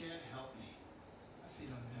you. You can't help me. I feed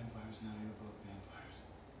on vampires now, you're both vampires.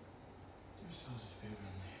 Do yourselves a favor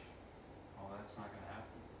and leave. Oh, that's not gonna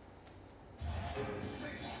happen.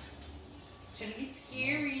 Shouldn't be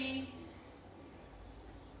scary.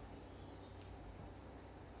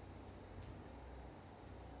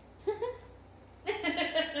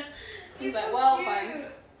 He's like, well, cute. fine.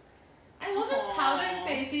 I love his Aw. pouting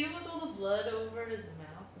face, even with all the blood over his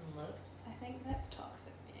mouth and lips. I think that's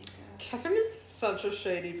toxic, Bianca. Catherine is such a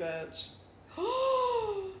shady bitch.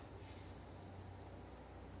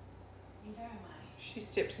 Neither am I. She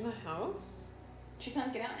stepped in the house? She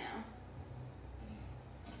can't get out now.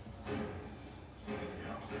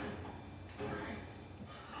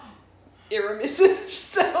 Error message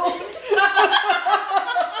sound.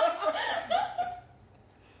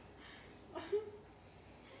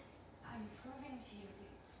 I'm proving to you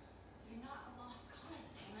that you're not a lost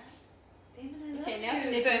cause, Damon. Damon, I love Okay, now you.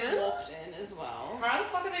 Stephen's Damon? walked in as well. How the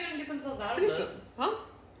fuck are they gonna get themselves out of Who's this? it? Huh?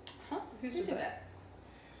 Huh? Who Who said said that?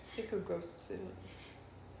 Echo Ghost said it.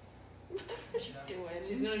 What the fuck is she doing?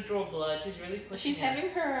 She's gonna draw blood. She's really pushing She's it. having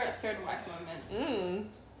her third wife moment. Mm.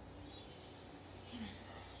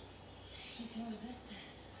 You can resist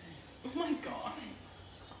this. Oh my god.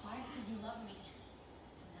 Why? Because you love me.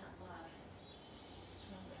 And that love is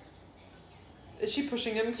stronger than any other. Is she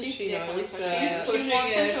pushing him because She's she definitely knows pushing that... him. She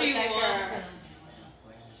wants him to attack wants her. him.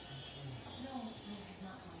 No, he's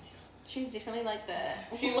not going to. She's definitely like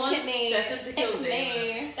the She look wants at me. Stefan to kill Pick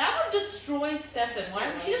Damon. me. That would destroy Stefan. Why?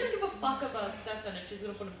 Yeah. She doesn't give a fuck about Stefan if she's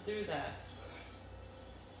gonna put him through that.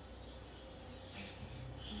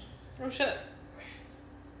 Oh shit.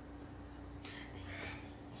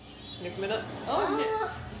 Nick minute. Oh shit.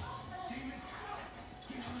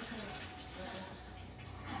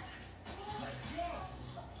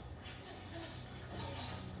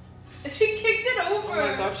 She kicked it over.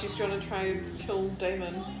 Oh my god, she's trying to try and kill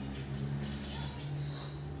Damon.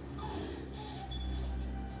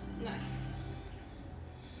 Nice.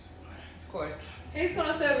 Of course. He's got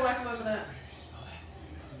a third wife moment.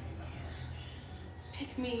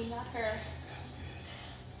 Pick me, not her.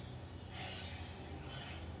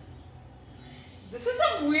 This is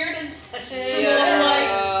some weird inception. Yeah.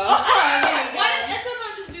 Like, why did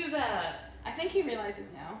Enzo just do that? I think he realizes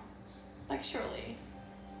now. Like, surely.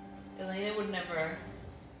 Elena would never.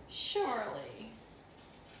 Surely.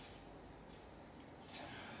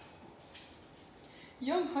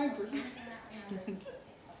 Young hybrid. The only thing that we noticed is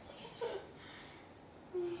they slept together.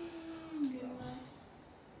 Goodness.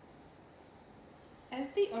 As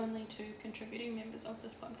the only two contributing members of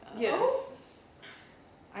this podcast. Yes.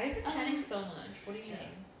 I've been chatting so much. What do you mean?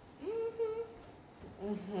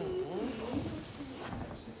 No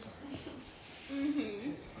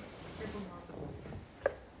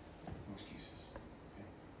excuses. Okay.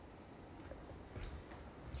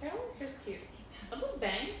 Caroline's hair's cute. Are those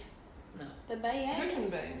bangs? No. The bangs. Curtain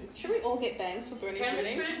bangs. Should we all get bangs for Bernie's Apparently,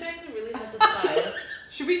 wedding? pretty bangs are really hard to style.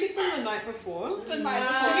 Should we get them the night before? The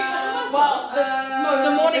night Should we cut them Well, ourselves? no,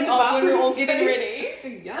 the morning in the of when we're all bathroom getting space.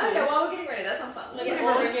 ready. Yeah. Okay, while we're getting ready, that sounds fun. Let's Yes.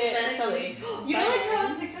 all Get get some You know, like how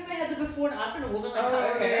on TikTok they had the before and after, and a woman like cut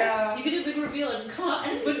her hair. yeah. You could do a big reveal and cut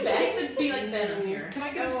and put bags and be like Ben on here. Can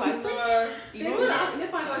I get a side flip? People would ask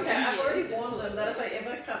if I'm okay. I've already Yes, warned them absolutely. that if I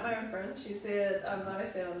ever cut my own friend, she said, I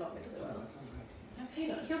said I'm not mentally well. That sounds right to you.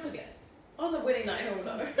 He knows. He'll forget. On the wedding night, he'll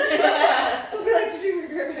know. He'll be like, did you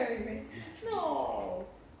regret marrying me? No.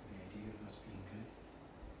 The idea of us being good,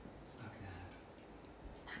 it's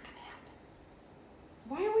not gonna happen.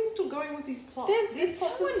 Why are we still going with these plots? It's These so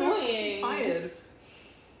plots are annoying. tired.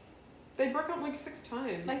 They broke up like 6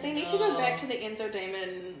 times. Like, they need to go back to the Enzo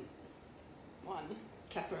Damon one.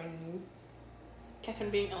 Catherine. Catherine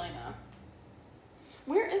being Elena.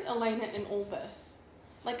 Where is Elena in all this?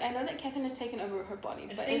 Like, I know that Catherine has taken over her body,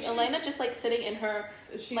 I but think is Elena she's- just like sitting in her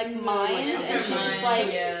She like, in the, mind, upper and she's mind. just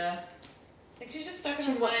like- yeah. Like she's just stuck in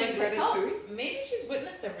she's her watching mind. TikToks. Maybe she's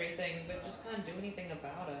witnessed everything, but just can't do anything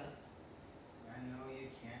about it. I know you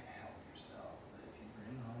can't help yourself, but if you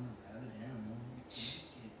bring home a rabid animal, you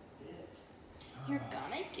get bit. You're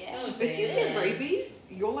gonna get Oh, If you damn. get rabies,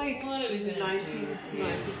 you're like What are we gonna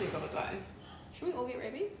 99% gonna die. Should we all get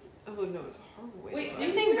rabies? Oh no, it's a horrible way. Wait, to Are die.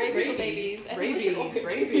 you saying rabies or Rabies. babies? I think we should all Rabies, get Do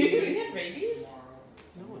rabies. you have rabies?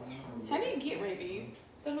 No, it's horrible. How do you get rabies?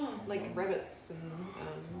 Don't know. Like rabbits and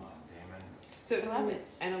certain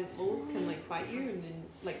Rabbits. animals can like bite you, and then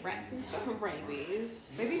like rats and stuff.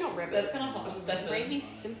 Rabies. Maybe not rabbits. That's kind of hot stuff. Rabies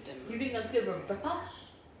symptoms. You think that's good for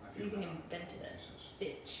You think invented it,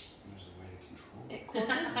 bitch. There's a way to control It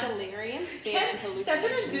causes delirium, fear, and Stefan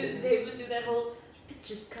and hallucination. David do that whole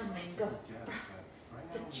bitches come and go. Yeah, but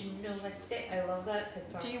right now, But you know I stay. I love that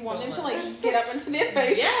TikTok. Do you so want them to much. like get up into their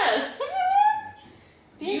face? Yes.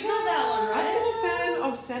 You know that one, I've right? been a fan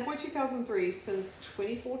of Sad Boy 2003 since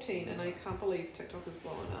 2014, and I can't believe TikTok is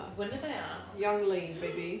blowing up. When did I ask? Young Lean,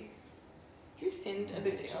 baby. You send a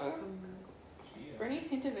video. Bernie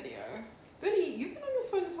sent a video. Bernie, you've been on your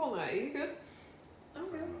phone this whole night. Are you good? I'm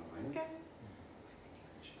good. Okay.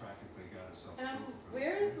 She practically got herself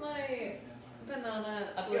Where is my banana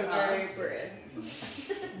Up your blueberry ass. bread?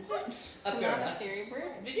 Up your Banana ass. fairy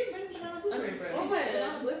bread? Did you bring banana blueberry bread? Oh, my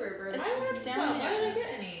banana blueberry bread. It's I wanted down some. Why there. did I get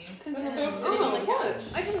any? Because That's you're so sitting cool. on the couch.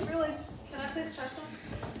 I didn't realize. Can I please try some?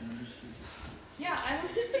 Yeah, I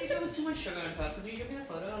wanted to see if there was too much sugar on top because when you showed me the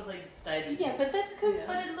photo, I was like diabetes. Yeah, but that's because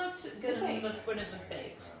But it looked good Wait. when it was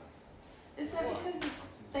baked. is that because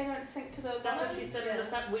they don't sync to the That's what bottom? she said in the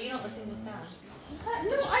sound. Well, you're not listening to the sound. No, I knew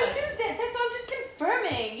that. That's why I'm just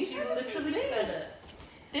confirming. You She haven't literally believed. said it.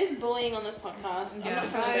 There's bullying on this podcast. Yeah.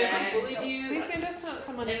 I'm not I gonna bullied you. Please send us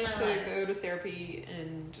some money In my to life. go to therapy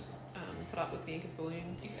and put up with Bianca's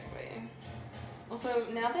bullying. Exactly. Also,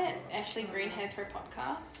 now that Ashley Green has her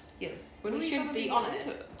podcast, Yes. We When are should gonna be on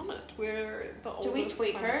it. On it. We're the do we oldest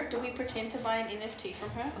tweet her? Do we podcast. pretend to buy an NFT from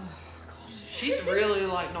her? She's really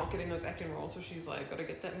like not getting those acting roles, so she's like got to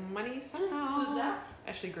get that money somehow. Who's that?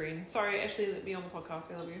 Ashley Green. Sorry, Ashley, let me on the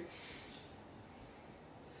podcast. I love you.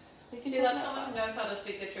 We can She talk loves about someone who knows how to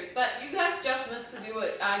speak the truth. But you guys just missed because you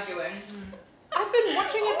were arguing. I've been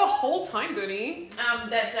watching it the whole time, Bernie.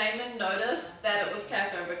 That Damon noticed that it was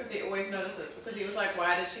Catherine because he always notices. Because he was like,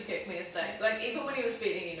 why did she kick me a steak? Like, even when he was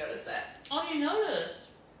feeding, he noticed that. Oh, you noticed.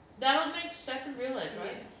 That'll make Stefan realize,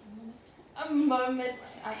 right? Yes. A moment.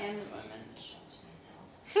 I am the moment.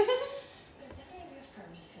 But it definitely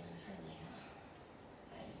reaffirmed his feelings for Elena.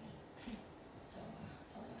 And me. So,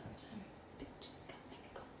 it's only a matter of time. Bitches come and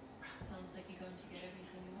go. Sounds like you're going to get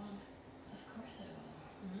everything you want. Of course I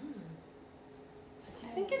will.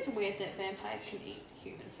 I think it's weird that vampires can eat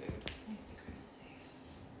human food. My secret is safe.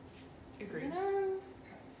 Agreed. You know?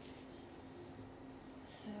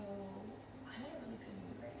 So, I'm in a really good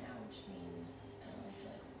mood right now, which means I don't really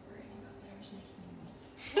feel like worrying about whatever's making you move.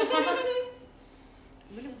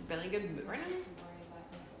 I'm in a really good mood right now. To worry about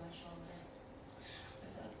me from my shoulder.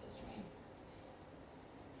 What is that supposed to mean?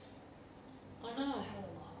 Oh no. How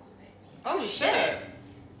long will it make me? Oh shit!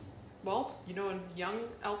 Well, you know, a young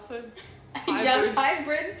alpha Young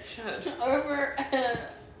hybrid shit. over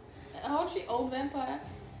how old is she? Old vampire.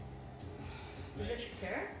 Does she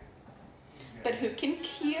care? But who can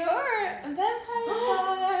cure a vampire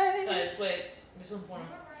bite? Guys, wait. This is important.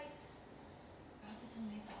 You were right. I brought this on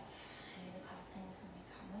myself. I knew the class thing was going to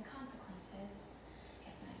come with consequences.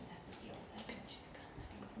 Guess now I just have to deal with it.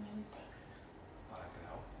 Learn from my mistakes. Thought I could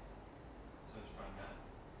help. So did you find Matt?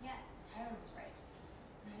 Yes, Tyler was right.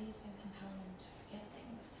 Maddie's been compelling him to forget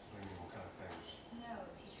things. What do you mean, what kind of things? Who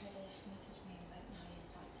knows? He tried to message me, but Maddie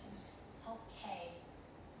stopped him. Help Kay.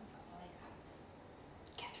 That's all I got.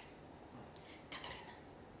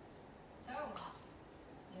 So,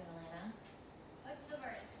 you and Elena, what's the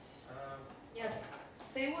verdict? Yes.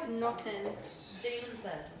 Say what Norton. Damon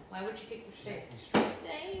said. Why would you kick the stick?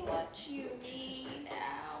 Say what you mean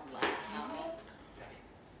out loud.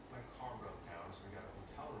 My car broke down, so we got a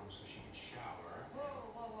hotel room so she could shower.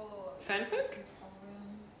 Whoa. Fanfic? Hotel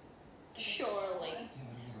room. Surely.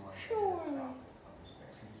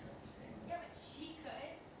 Yeah, but she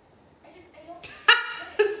could. I don't.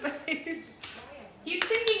 His face. He's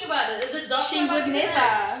thinking about it. The doctor She would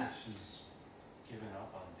never. She's given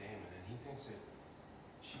up on Damon, and he thinks that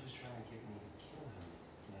she was trying to get me to kill him.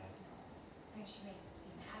 Matt. I mean, she may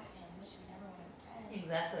be mad at him, but she would never want him dead.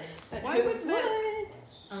 Exactly. But Why who would Matt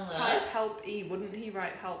Unless. type help E? Wouldn't he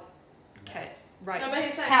write help K? Right. No, but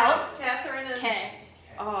he's saying Help. Catherine is. K.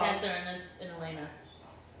 Oh. Catherine is in Elena.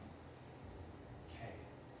 Kay,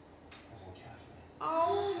 as in Catherine.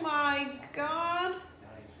 Oh my god.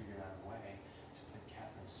 Now you figured out a way to put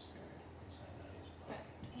Catherine's spirit inside Nadia's body.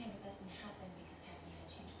 Yeah, but that didn't happen because Catherine had a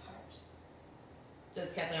change of heart.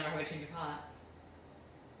 Does Catherine ever have a change of heart?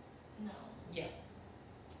 No. Yeah.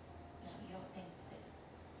 No, you don't think that.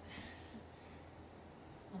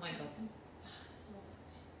 Oh my god. It's impossible.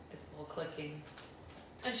 It's all clicking.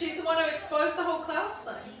 And she's the one who exposed the whole Klaus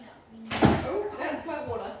thing. Oh, that's my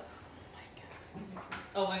water.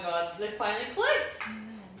 Oh my god. They finally clicked. Oh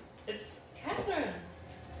It's Catherine.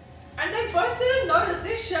 And they both didn't notice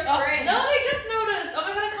this shit Oh, brains. No, they just noticed. Oh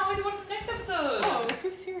my god, I can't wait to watch the next episode. Oh,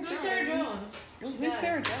 who's Sarah Who's Jones? Sarah Jones? Who's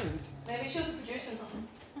Sarah Jones? Maybe she was a producer or something.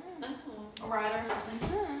 Oh. A writer or something.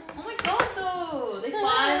 Oh my god, though. They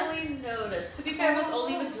finally noticed. To be fair, it was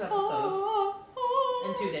only been 2 episodes.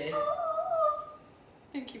 In 2 days.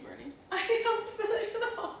 Thank you, Bernie. I helped finish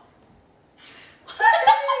it off.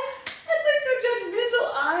 At least her judgmental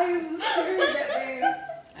eyes is staring at me.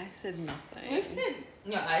 I said nothing. We've spent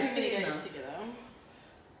Yeah, I too many see days enough. together.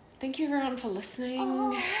 Thank you everyone for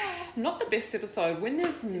listening. Not the best episode. When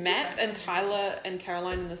there's Matt and Tyler and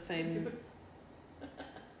Caroline in the same...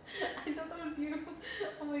 I thought that was you.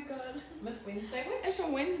 Oh my god. Miss Wednesday Witch? It's a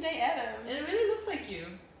Wednesday Adam. And it really looks like you.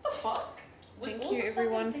 What the fuck? With Thank all you the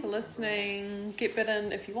everyone fucking for things. listening. Get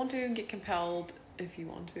bitten if you want to, and get compelled if you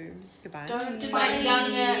want to. Goodbye. Don't Bye. fight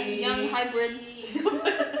young hybrids.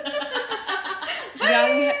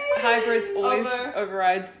 Young hybrids always Over.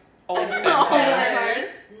 overrides old Oh, vampires.